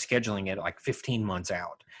ended up scheduling it like 15 months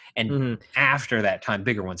out. And after that time,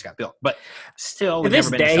 bigger ones got built. But still, to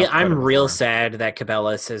this day, I'm real sad that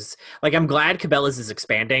Cabela's is like. I'm glad Cabela's is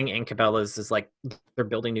expanding and Cabela's is like they're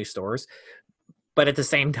building new stores. But at the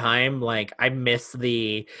same time, like I miss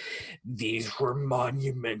these were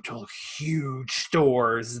monumental, huge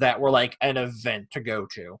stores that were like an event to go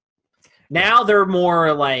to. Now they're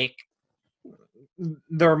more like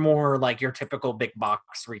your typical big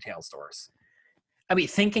box retail stores. I mean,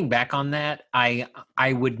 thinking back on that, I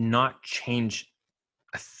would not change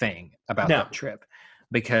a thing about that trip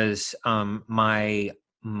because my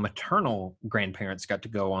maternal grandparents got to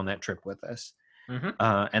go on that trip with us.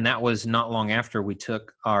 And that was not long after we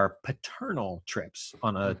took our paternal trips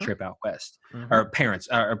on a trip out west.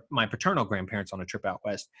 My paternal grandparents on a trip out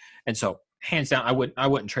west. And so, hands down, I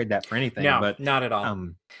wouldn't trade that for anything. No, but not at all.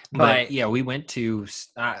 But yeah, we went to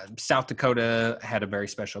South Dakota. Had a very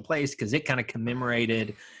special place because it kind of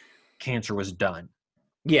commemorated cancer was done.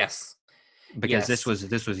 Yes, because this was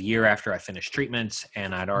a year after I finished treatments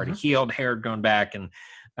and I'd already healed, hair had grown back, and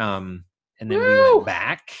then we went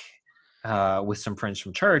back with some friends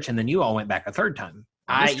from church, and then you all went back a third time.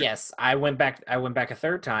 I went back a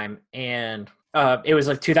third time, and it was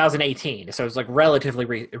like 2018, so it was like relatively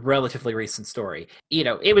recent story.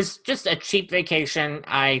 It was just a cheap vacation.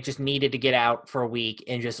 I just needed to get out for a week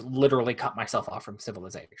and just literally cut myself off from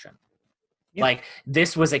civilization. Yeah. Like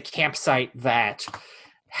this was a campsite that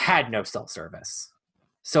had no cell service,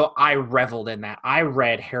 so I reveled in that. I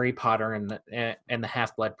read Harry Potter and the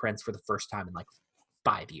Half-Blood Prince for the first time in like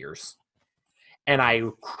 5 years. And I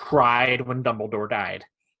cried when Dumbledore died.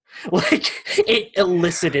 Like, it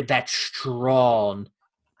elicited that strong.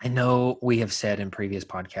 I know we have said in previous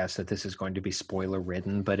podcasts that this is going to be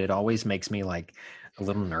spoiler-ridden, but it always makes me, like, a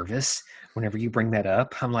little nervous whenever you bring that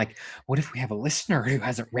up. I'm like, what if we have a listener who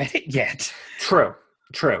hasn't read it yet? True.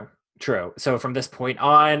 So from this point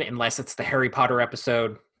on, unless it's the Harry Potter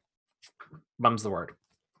episode, mum's the word.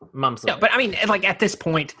 Yeah, but I mean, like, at this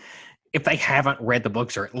point, if they haven't read the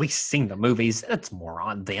books or at least seen the movies, that's more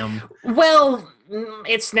on them. Well,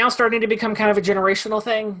 it's now starting to become kind of a generational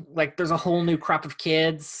thing. Like, there's a whole new crop of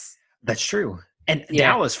kids. That's true. And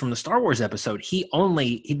Dallas from the Star Wars episode, he'd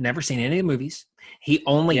never seen any of the movies. He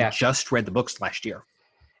only just read the books last year.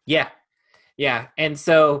 Yeah. And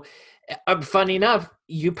so, funny enough,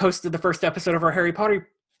 you posted the first episode of our Harry Potter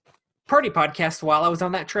Party podcast while I was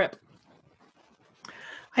on that trip.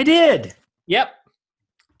 I did. Yep.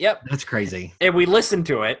 That's crazy. And we listened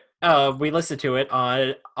to it. We listened to it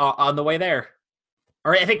on the way there,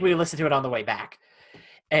 or I think we listened to it on the way back,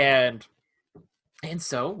 and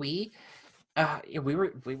so we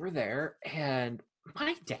were there, and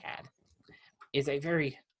my dad is a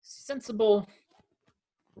very sensible,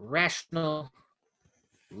 rational,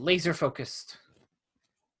 laser-focused,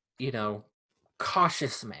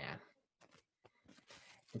 cautious man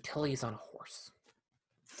until he's on a horse.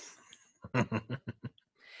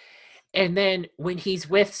 And then when he's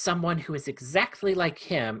with someone who is exactly like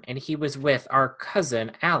him, and he was with our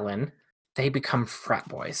cousin, Alan, they become frat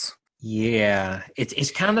boys. Yeah,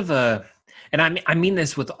 it's kind of a, and I mean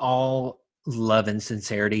this with all love and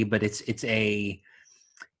sincerity, but it's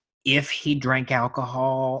if he drank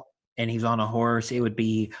alcohol and he's on a horse, it would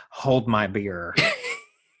be hold my beer.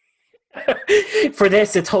 For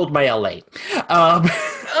this, it's hold my L8.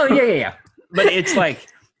 Oh yeah. But it's like,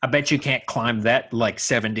 I bet you can't climb that like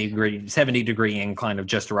 70 degree incline of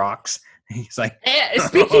just rocks. He's like,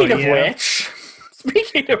 speaking of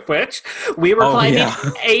which, we were climbing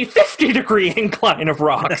a 50-degree incline of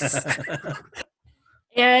rocks.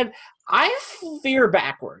 And I veer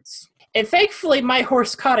backwards. And thankfully, my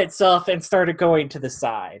horse caught itself and started going to the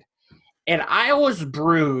side. And I was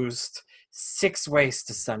bruised 6 ways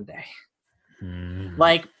to Sunday.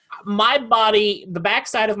 Like, my body, the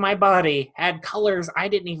backside of my body had colors I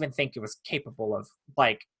didn't even think it was capable of,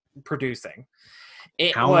 like, producing.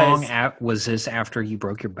 How long was this after you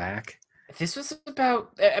broke your back? This was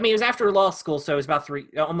about, it was after law school, so it was about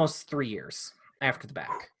almost 3 years after the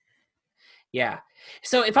back. Yeah.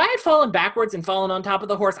 So if I had fallen backwards and fallen on top of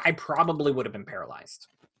the horse, I probably would have been paralyzed.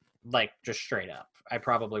 Like, just straight up. I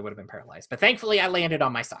probably would have been paralyzed. But thankfully, I landed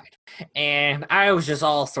on my side. And I was just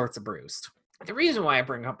all sorts of bruised. The reason why I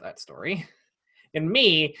bring up that story, and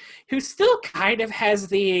me, who still kind of has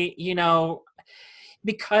the,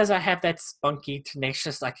 because I have that spunky,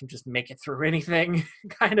 tenacious, I can just make it through anything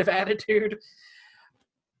kind of attitude,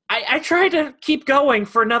 I tried to keep going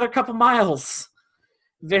for another couple miles.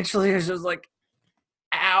 Eventually, I was just like,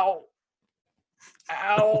 ow.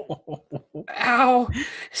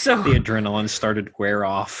 So the adrenaline started to wear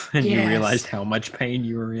off, and you realized how much pain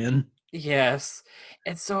you were in. Yes.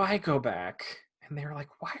 And so I go back, and they're like,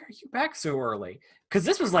 why are you back so early? Because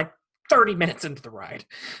this was like 30 minutes into the ride.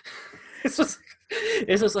 This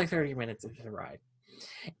was like 30 minutes into the ride.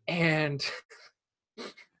 And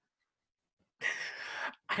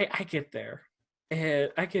I get there, and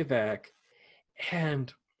I get back,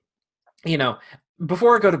 and,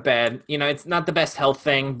 before I go to bed, it's not the best health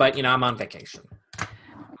thing, but, I'm on vacation.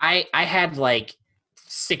 I had like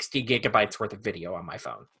 60 gigabytes worth of video on my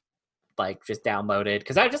phone. Like, just downloaded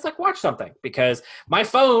because I just watch something, because my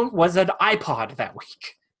phone was an iPod that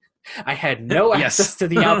week. I had no access to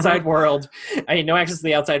the outside world.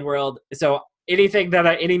 So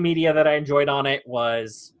any media that I enjoyed on it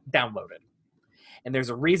was downloaded. And there's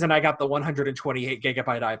a reason I got the 128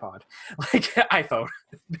 gigabyte iPhone,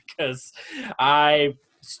 because I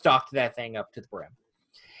stocked that thing up to the brim.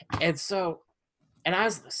 And I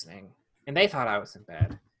was listening, and they thought I was in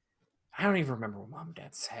bed. I don't even remember what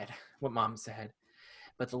Mom said,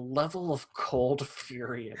 but the level of cold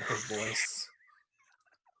fury in her voice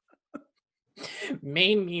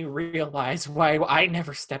made me realize why I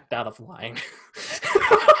never stepped out of line.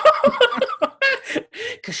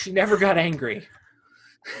 Because she never got angry.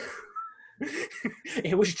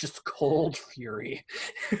 It was just cold fury.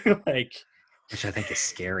 Which I think is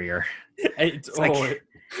scarier.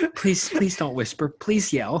 Please don't whisper.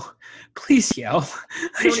 Please yell.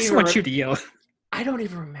 I just want you to yell. I don't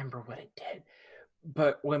even remember what it did.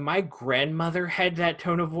 But when my grandmother had that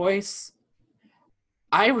tone of voice,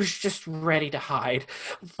 I was just ready to hide.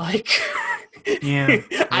 I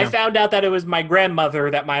found out that it was my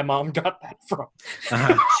grandmother that my mom got that from.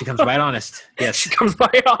 She comes by it honest. Yes. She comes by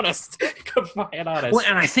it honest. Well,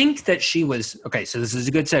 and I think that she was, okay, so this is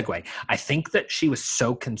a good segue. I think that she was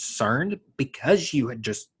so concerned because you had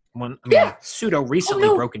just, pseudo recently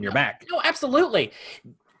broken your back. No, absolutely.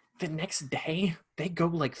 The next day, they go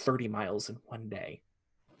like 30 miles in one day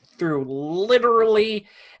through literally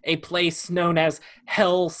a place known as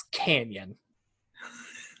Hell's Canyon.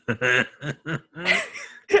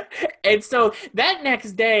 And so that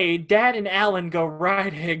next day, Dad and Alan go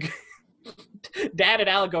riding.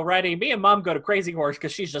 Me and Mom go to Crazy Horse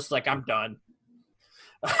because she's just like, I'm done.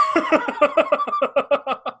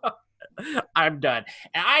 I'm done.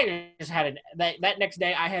 And I just had that next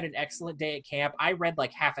day, I had an excellent day at camp. I read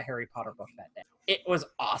like half a Harry Potter book that day. It was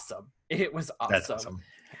awesome. That's awesome.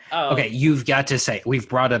 Okay, you've got to say, we've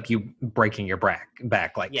brought up you breaking your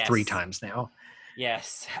back like 3 times now.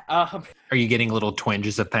 Yes. Are you getting little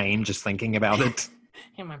twinges of pain just thinking about it?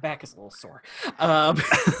 Yeah, my back is a little sore.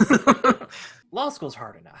 Law school's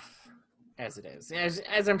hard enough as it is.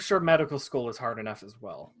 As I'm sure medical school is hard enough as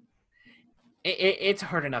well. It's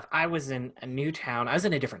hard enough. I was in a new town. I was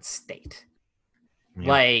in a different state. Yeah.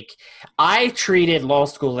 Like, I treated law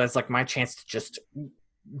school as like my chance to just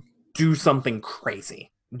do something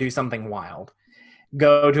crazy, do something wild,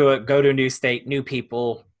 go to a new state, new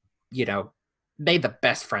people, you know, made the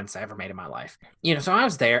best friends I ever made in my life. You know, so I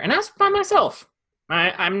was there and I was by myself.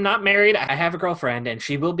 I'm not married. I have a girlfriend, and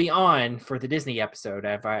she will be on for the Disney episode,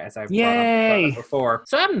 as I've brought up before.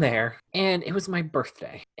 So I'm there, and it was my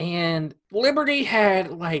birthday. And Liberty had,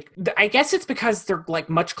 like, I guess it's because they're, like,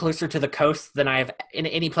 much closer to the coast than I have in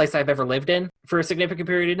any place I've ever lived in for a significant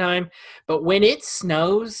period of time. But when it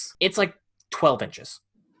snows, it's, like, 12 inches.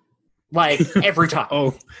 Like, every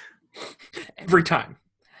time. Every time.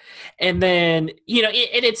 And then, you know,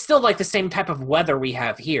 it's still like the same type of weather we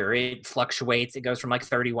have here. It fluctuates. It goes from like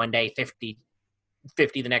 30 one day, 50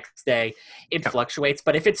 the next day. It fluctuates.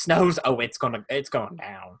 But if it snows, it's going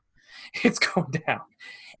down. It's going down.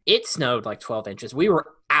 It snowed like 12 inches. We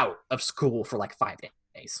were out of school for like 5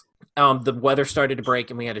 days. The weather started to break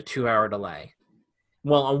and we had a 2-hour delay.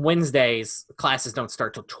 Well, on Wednesdays, classes don't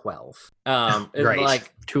start till 12. Right.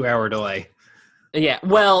 Like 2-hour delay. Yeah,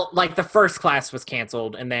 well, like the first class was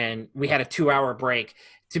canceled, and then we had a 2-hour break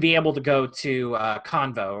to be able to go to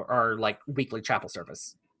Convo, or like weekly chapel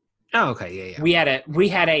service. Oh, okay, yeah. We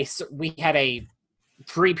had a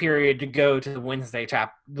free period to go to the Wednesday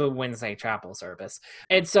chapel service,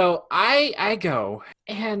 and so I go,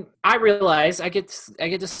 and I realize I get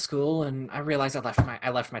to school, and I realize I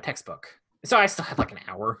left my textbook, so I still had like an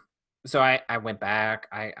hour. So I went back,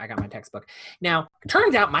 I got my textbook. Now, it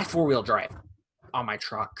turns out my 4-wheel drive on my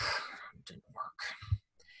truck didn't work,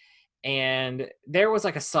 and there was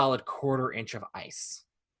like a solid quarter inch of ice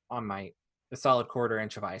on my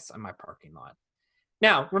parking lot.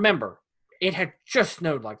 Now remember, it had just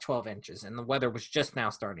snowed like 12 inches and the weather was just now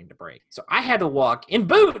starting to break, so I had to walk in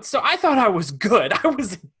boots. So I thought I was good. I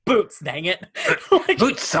was in boots, dang it. Like,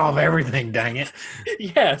 boots solve everything, dang it.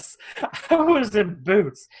 Yes, I was in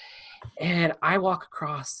boots, and I walk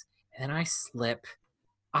across and then I slip,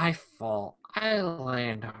 I fall, I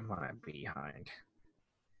land on my behind.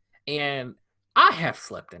 And I have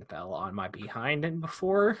slipped and fell on my behind and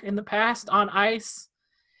before in the past on ice.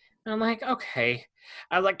 And I'm like, okay.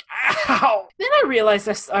 I was like, ow! Then I realized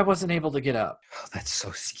I wasn't able to get up. Oh, that's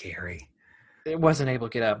so scary. It wasn't able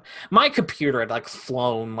to get up. My computer had like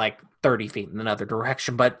flown like 30 feet in another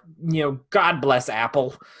direction, but, you know, God bless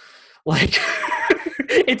Apple. Like,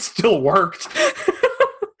 it still worked.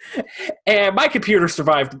 And my computer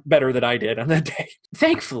survived better than I did on that day.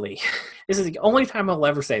 Thankfully, this is the only time I'll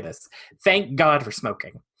ever say this. Thank God for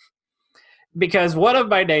smoking. Because one of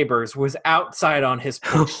my neighbors was outside on his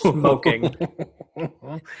porch smoking.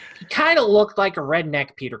 He kind of looked like a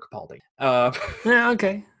redneck Peter Capaldi. Yeah,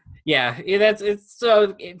 okay. Yeah, it's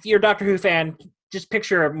so if you're a Doctor Who fan, just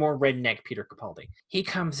picture a more redneck Peter Capaldi. He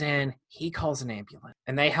comes in, he calls an ambulance,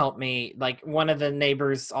 and they help me. Like, one of the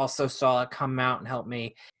neighbors also saw it, come out and help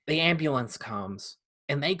me. The ambulance comes,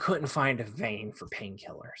 and they couldn't find a vein for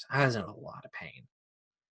painkillers. I was in a lot of pain.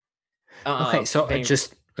 Okay, so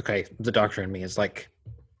the doctor in me is like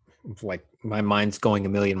my mind's going a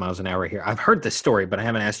million miles an hour here. I've heard this story, but I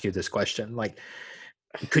haven't asked you this question. Like,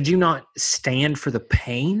 could you not stand for the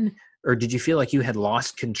pain? Or did you feel like you had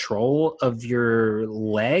lost control of your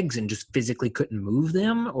legs and just physically couldn't move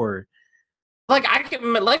them? Or like,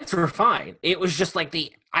 my legs were fine. It was just like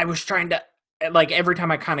I was trying to, like, every time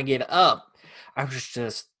I kind of get up, I was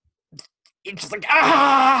just like,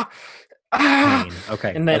 ah. pain.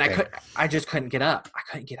 Okay. And then I just couldn't get up. I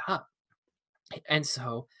couldn't get up. And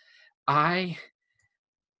so the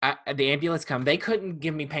ambulance come. They couldn't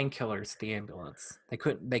give me painkillers. The ambulance. They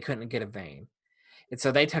couldn't get a vein. And so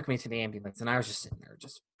they took me to the ambulance, and I was just sitting there, I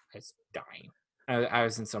was dying. I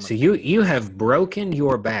was in so much So pain. you have broken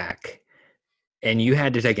your back, and you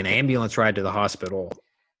had to take an ambulance ride to the hospital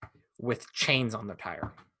with chains on the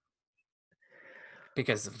tire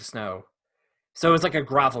because of the snow. So it was like a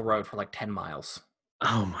gravel road for like 10 miles.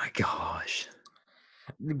 Oh my gosh!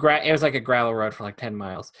 It was like a gravel road for like 10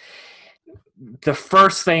 miles. The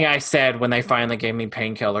first thing I said when they finally gave me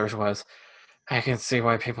painkillers was, I can see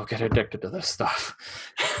why people get addicted to this stuff.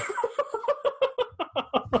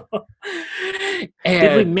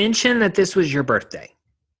 Did we mention that this was your birthday?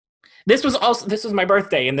 This was my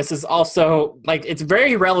birthday, and this is also, like, it's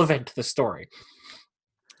very relevant to the story.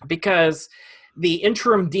 Because the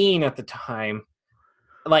interim dean at the time,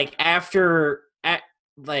 like,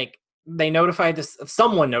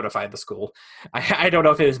 someone notified the school. I don't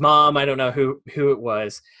know if it was mom, I don't know who it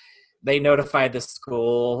was. They notified the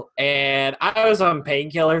school, and I was on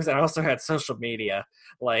painkillers, and I also had social media.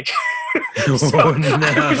 Like,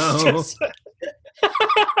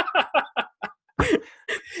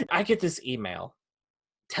 I get this email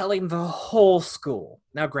telling the whole school.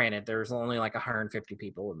 Now, granted, there's only like 150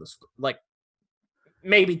 people in the school, like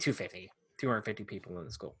maybe 250 people in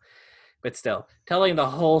the school, but still telling the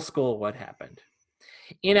whole school what happened.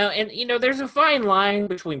 And there's a fine line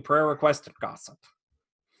between prayer request and gossip.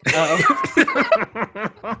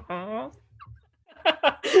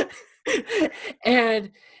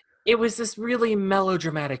 And it was this really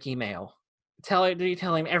melodramatic email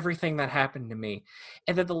telling everything that happened to me.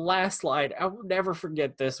 And then the last line, I will never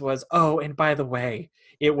forget this, was, oh, and by the way,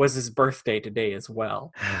 it was his birthday today as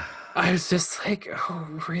well. I was just like,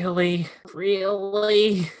 oh, really?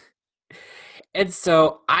 And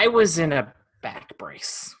so I was in a back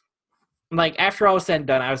brace. Like, after all was said and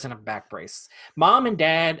done, I was in a back brace. Mom and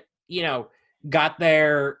Dad, got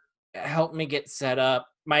there, helped me get set up.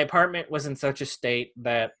 My apartment was in such a state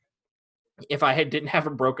that if I didn't have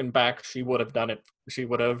a broken back, she would have done it. She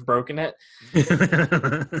would have broken it.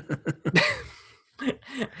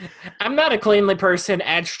 I'm not a cleanly person.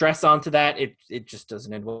 Add stress onto that, it just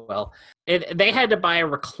doesn't end well. They had to buy a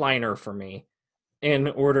recliner for me in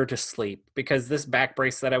order to sleep, because this back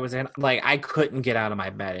brace that I was in, like, I couldn't get out of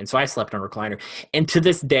my bed, and so I slept on a recliner. And to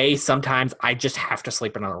this day, sometimes I just have to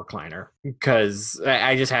sleep in a recliner, because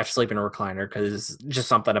just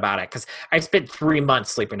something about it, because I spent 3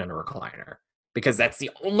 months sleeping in a recliner because that's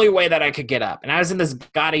the only way that I could get up. And I was in this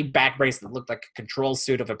gaudy back brace that looked like a control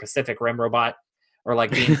suit of a Pacific Rim robot, or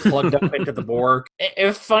like being plugged up into the Borg.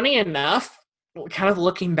 Funny enough, kind of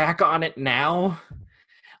looking back on it now,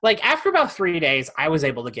 like, after about 3 days, I was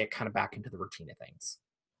able to get kind of back into the routine of things.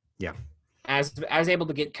 Yeah. I was able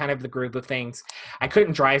to get kind of the groove of things. I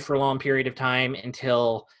couldn't drive for a long period of time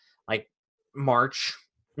until, like, March.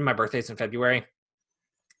 My birthday's in February.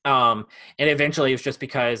 And eventually it was just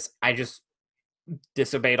because I just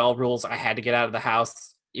disobeyed all rules. I had to get out of the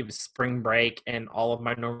house. It was spring break, and all of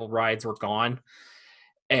my normal rides were gone.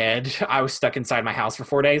 And I was stuck inside my house for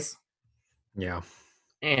 4 days. Yeah.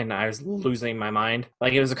 And I was losing my mind.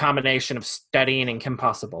 Like, it was a combination of studying and Kim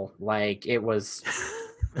Possible. Like, it was...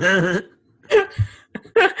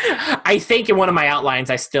 I think in one of my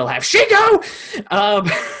outlines I still have Shingo!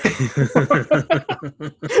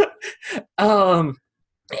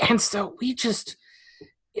 And so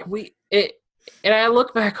and I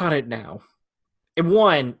look back on it now. And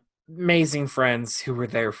one, amazing friends who were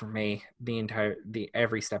there for me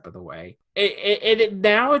every step of the way.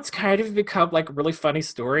 Now it's kind of become like a really funny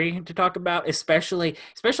story to talk about, especially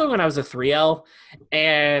when I was a 3L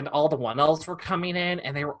and all the 1Ls were coming in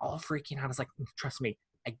and they were all freaking out. I was like, trust me,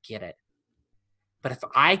 I get it. But if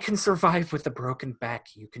I can survive with a broken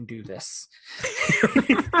back, you can do this.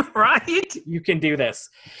 Right? You can do this.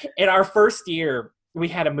 In our first year, we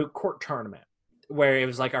had a moot court tournament where it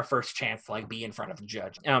was like our first chance to like be in front of a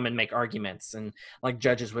judge and make arguments, and like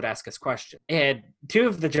judges would ask us questions. And 2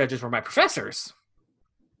 of the judges were my professors.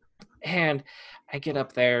 And I get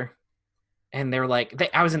up there and they're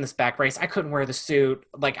like, I was in this back brace. I couldn't wear the suit.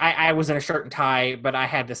 Like I was in a shirt and tie, but I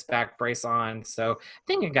had this back brace on. So I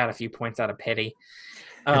think I got a few points out of pity.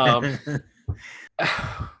 And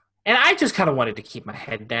I just kind of wanted to keep my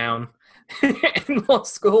head down in law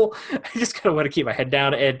school. I just kind of want to keep my head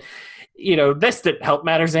down. And this didn't help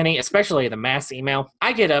matters any, especially the mass email.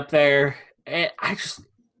 I get up there, and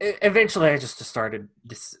eventually I just decided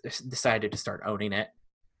to start owning it,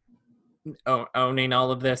 owning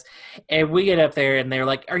all of this. And we get up there, and they're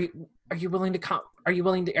like, "Are you willing to come?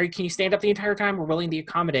 Can you stand up the entire time? We're willing to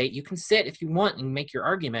accommodate. You can sit if you want and make your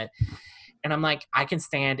argument." And I'm like, "I can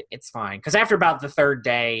stand. It's fine." Because after about the 3rd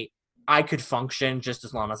day, I could function just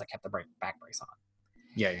as long as I kept the back brace on.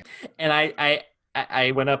 Yeah. And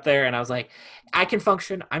I went up there and I was like, I can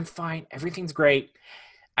function. I'm fine. Everything's great.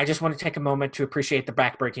 I just want to take a moment to appreciate the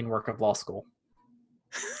backbreaking work of law school.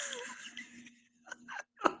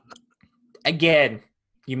 Again,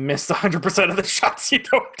 you missed 100% of the shots you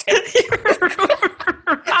don't take.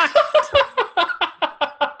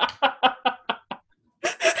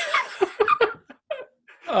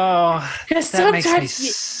 Oh, that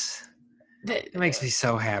makes me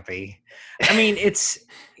so happy. I mean,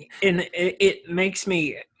 it makes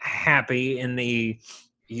me happy in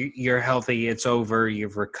you're healthy, it's over,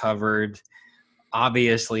 you've recovered.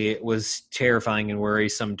 Obviously, it was terrifying and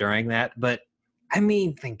worrisome during that, but I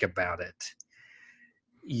mean, think about it.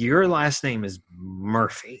 Your last name is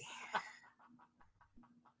Murphy.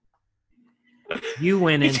 You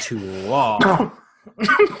went into law.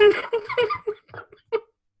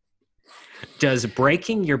 Does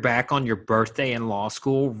breaking your back on your birthday in law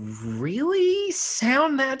school really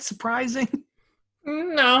sound that surprising?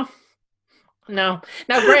 No. Now,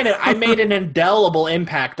 granted, I made an indelible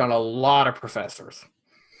impact on a lot of professors.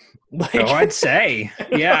 Like, Oh, I'd say,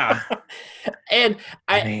 yeah. And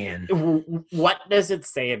Man. what does it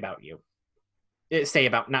say about you? It say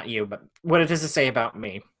about not you, but what does it say about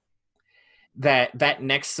me? That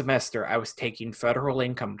next semester I was taking federal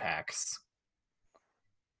income tax,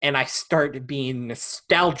 and I started being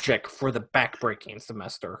nostalgic for the backbreaking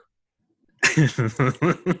semester.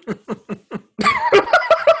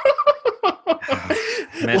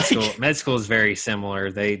 Med school is very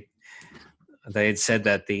similar. They had said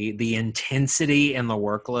that the intensity and the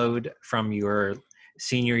workload from your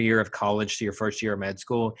senior year of college to your first year of med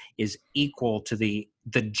school is equal to the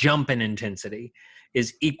jump in intensity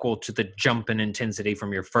is equal to the jump in intensity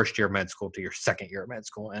from your first year of med school to your second year of med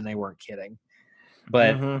school, and they weren't kidding.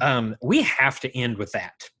 But we have to end with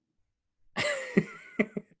that.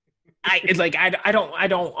 I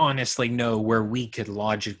don't honestly know where we could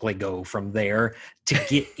logically go from there to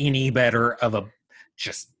get any better of a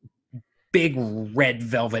just big red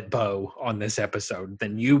velvet bow on this episode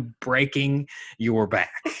than you breaking your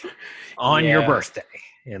back on your birthday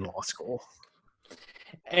in law school.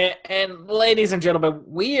 And ladies and gentlemen,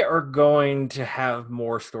 we are going to have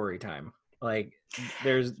more story time. Like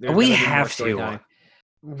there's we have to. Time.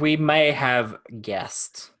 We may have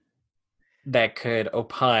guests that could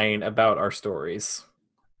opine about our stories.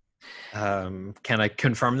 Can I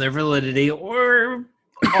confirm their validity or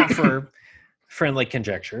offer friendly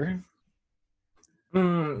conjecture?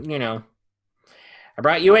 You know, I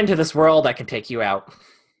brought you into this world. I can take you out.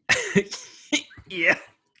 Yeah.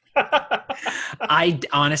 I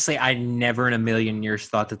honestly, I never in a million years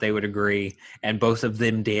thought that they would agree, and both of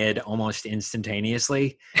them did almost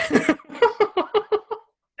instantaneously,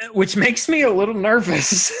 which makes me a little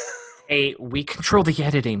nervous. Hey, we control the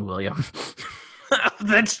editing, William.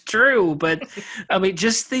 That's true, but I mean,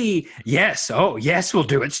 just the yes, oh yes, we'll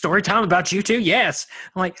do it. Story time about you two, yes.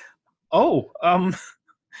 I'm like, oh,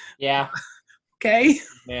 yeah, okay,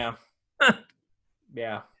 yeah,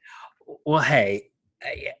 yeah. Well, hey,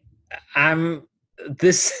 I'm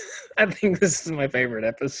this. I think this is my favorite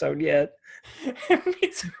episode yet.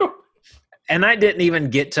 Me too. And I didn't even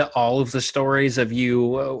get to all of the stories of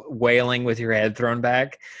you wailing with your head thrown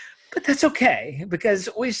back, but that's okay because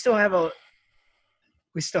we still have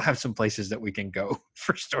some places that we can go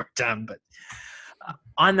for story time. But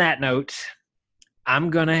on that note, I'm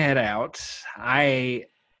gonna head out. I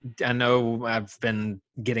know I've been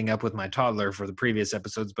getting up with my toddler for the previous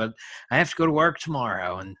episodes, but I have to go to work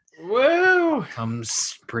tomorrow, and woo,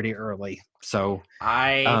 comes pretty early. So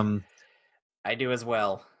I do as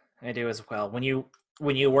well. I do as well. When you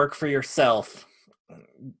work for yourself,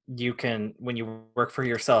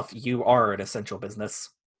 you are an essential business.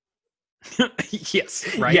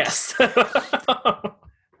 Yes, right. Yes. But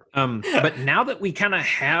now that we kind of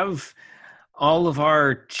have all of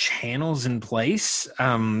our channels in place,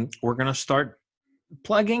 we're going to start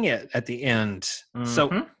plugging it at the end. Mm-hmm.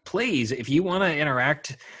 So please, if you want to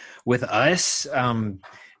interact with us,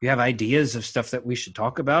 you have ideas of stuff that we should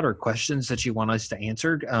talk about or questions that you want us to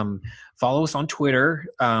answer, follow us on Twitter.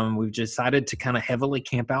 We've decided to kind of heavily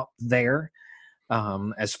camp out there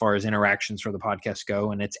as far as interactions for the podcast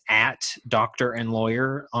go, and it's at Doctor and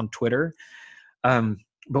Lawyer on Twitter.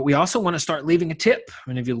 But we also want to start leaving a tip.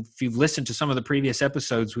 I mean, if you've listened to some of the previous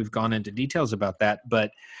episodes, we've gone into details about that.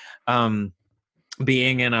 But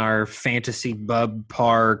being in our fantasy bub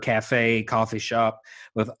par cafe coffee shop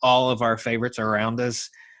with all of our favorites around us,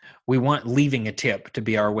 we want leaving a tip to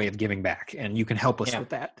be our way of giving back, and you can help us with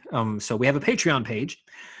that. So we have a Patreon page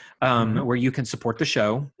where you can support the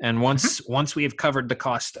show, and once we have covered the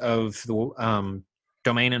cost of the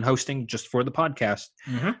domain and hosting just for the podcast,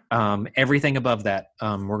 everything above that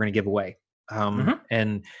we're going to give away,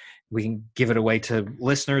 and we can give it away to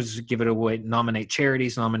listeners, give it away, nominate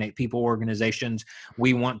charities, nominate people, organizations.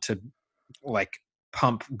 We want to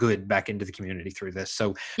pump good back into the community through this.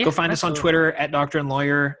 So go find us on Twitter at Doctor and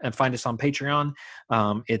Lawyer, and find us on Patreon.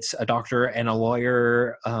 It's a doctor and a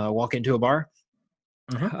lawyer walk into a bar.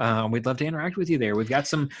 We'd love to interact with you there. We've got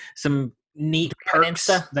some neat perks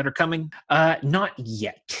that are coming. Not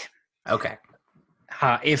yet. Okay.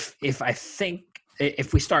 If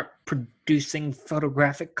we start producing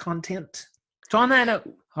photographic content. So on that note,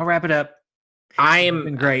 I'll wrap it up. It's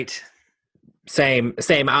been great. Same.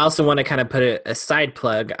 I also want to kind of put a side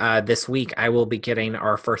plug. This week, I will be getting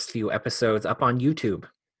our first few episodes up on YouTube.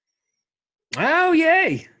 Oh,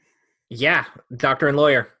 yay. Yeah. Doctor and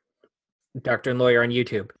Lawyer on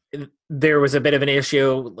YouTube. There was a bit of an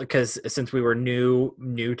issue because since we were new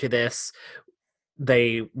to this,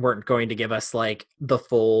 they weren't going to give us the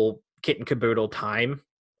full kit and caboodle time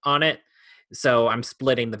on it. So I'm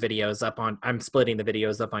splitting the videos up on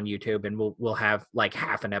YouTube, and we'll have like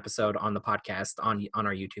half an episode on the podcast on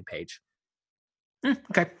our YouTube page.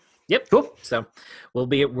 Okay. Yep. Cool. So we're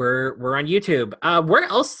on YouTube. Where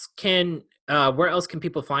else can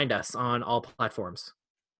people find us on all platforms?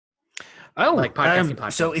 Oh, like podcasting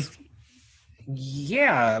platforms. So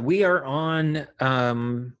we are on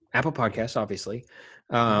Apple Podcasts, obviously.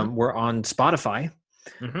 We're on Spotify,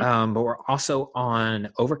 but we're also on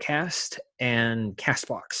Overcast and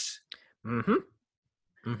Castbox.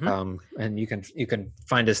 And you can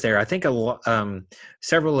find us there. I think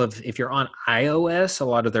several of, if you're on iOS, a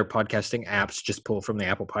lot of their podcasting apps just pull from the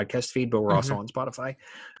Apple Podcast feed, but we're also on Spotify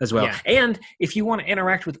as well. Yeah. And if you want to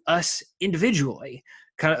interact with us individually,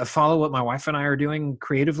 kind of follow what my wife and I are doing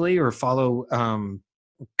creatively, or follow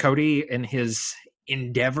Cody and his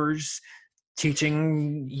endeavors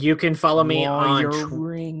teaching. You can follow me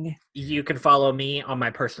on you can follow me on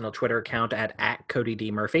my personal Twitter account at Cody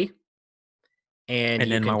D Murphy.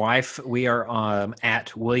 And then my wife, we are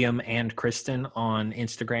at William and Kristen on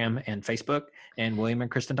Instagram and Facebook, and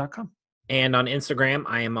WilliamandKristen.com. And on Instagram,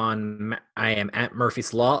 I am at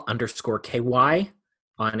Murphy's Law _KY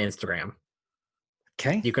on Instagram.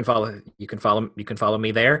 Okay. You can follow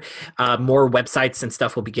me there. More websites and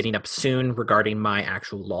stuff will be getting up soon regarding my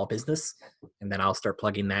actual law business, and then I'll start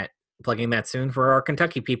plugging that soon for our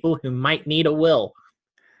Kentucky people who might need a will.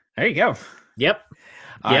 There you go. Yep.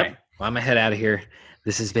 All right. Well, I'm gonna head out of here.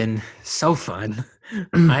 This has been so fun.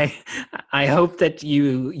 I hope that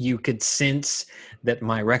you could sense that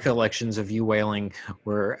my recollections of you wailing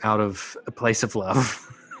were out of a place of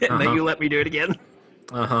love, and that you let me do it again.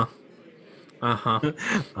 All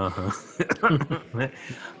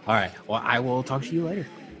right. Well, I will talk to you later.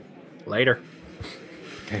 Later.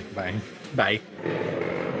 Okay. Bye. Bye.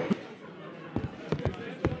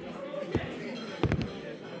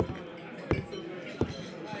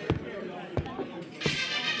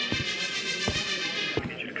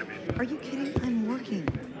 Are you kidding? I'm working.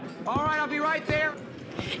 All right, I'll be right there.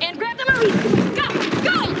 And grab the Murphy. Go,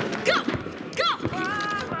 go, go, go.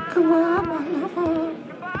 Goodbye, my lover.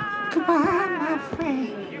 Goodbye, my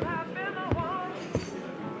friend.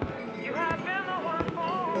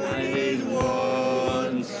 Made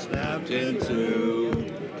one, snapped in two,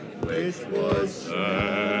 which was say.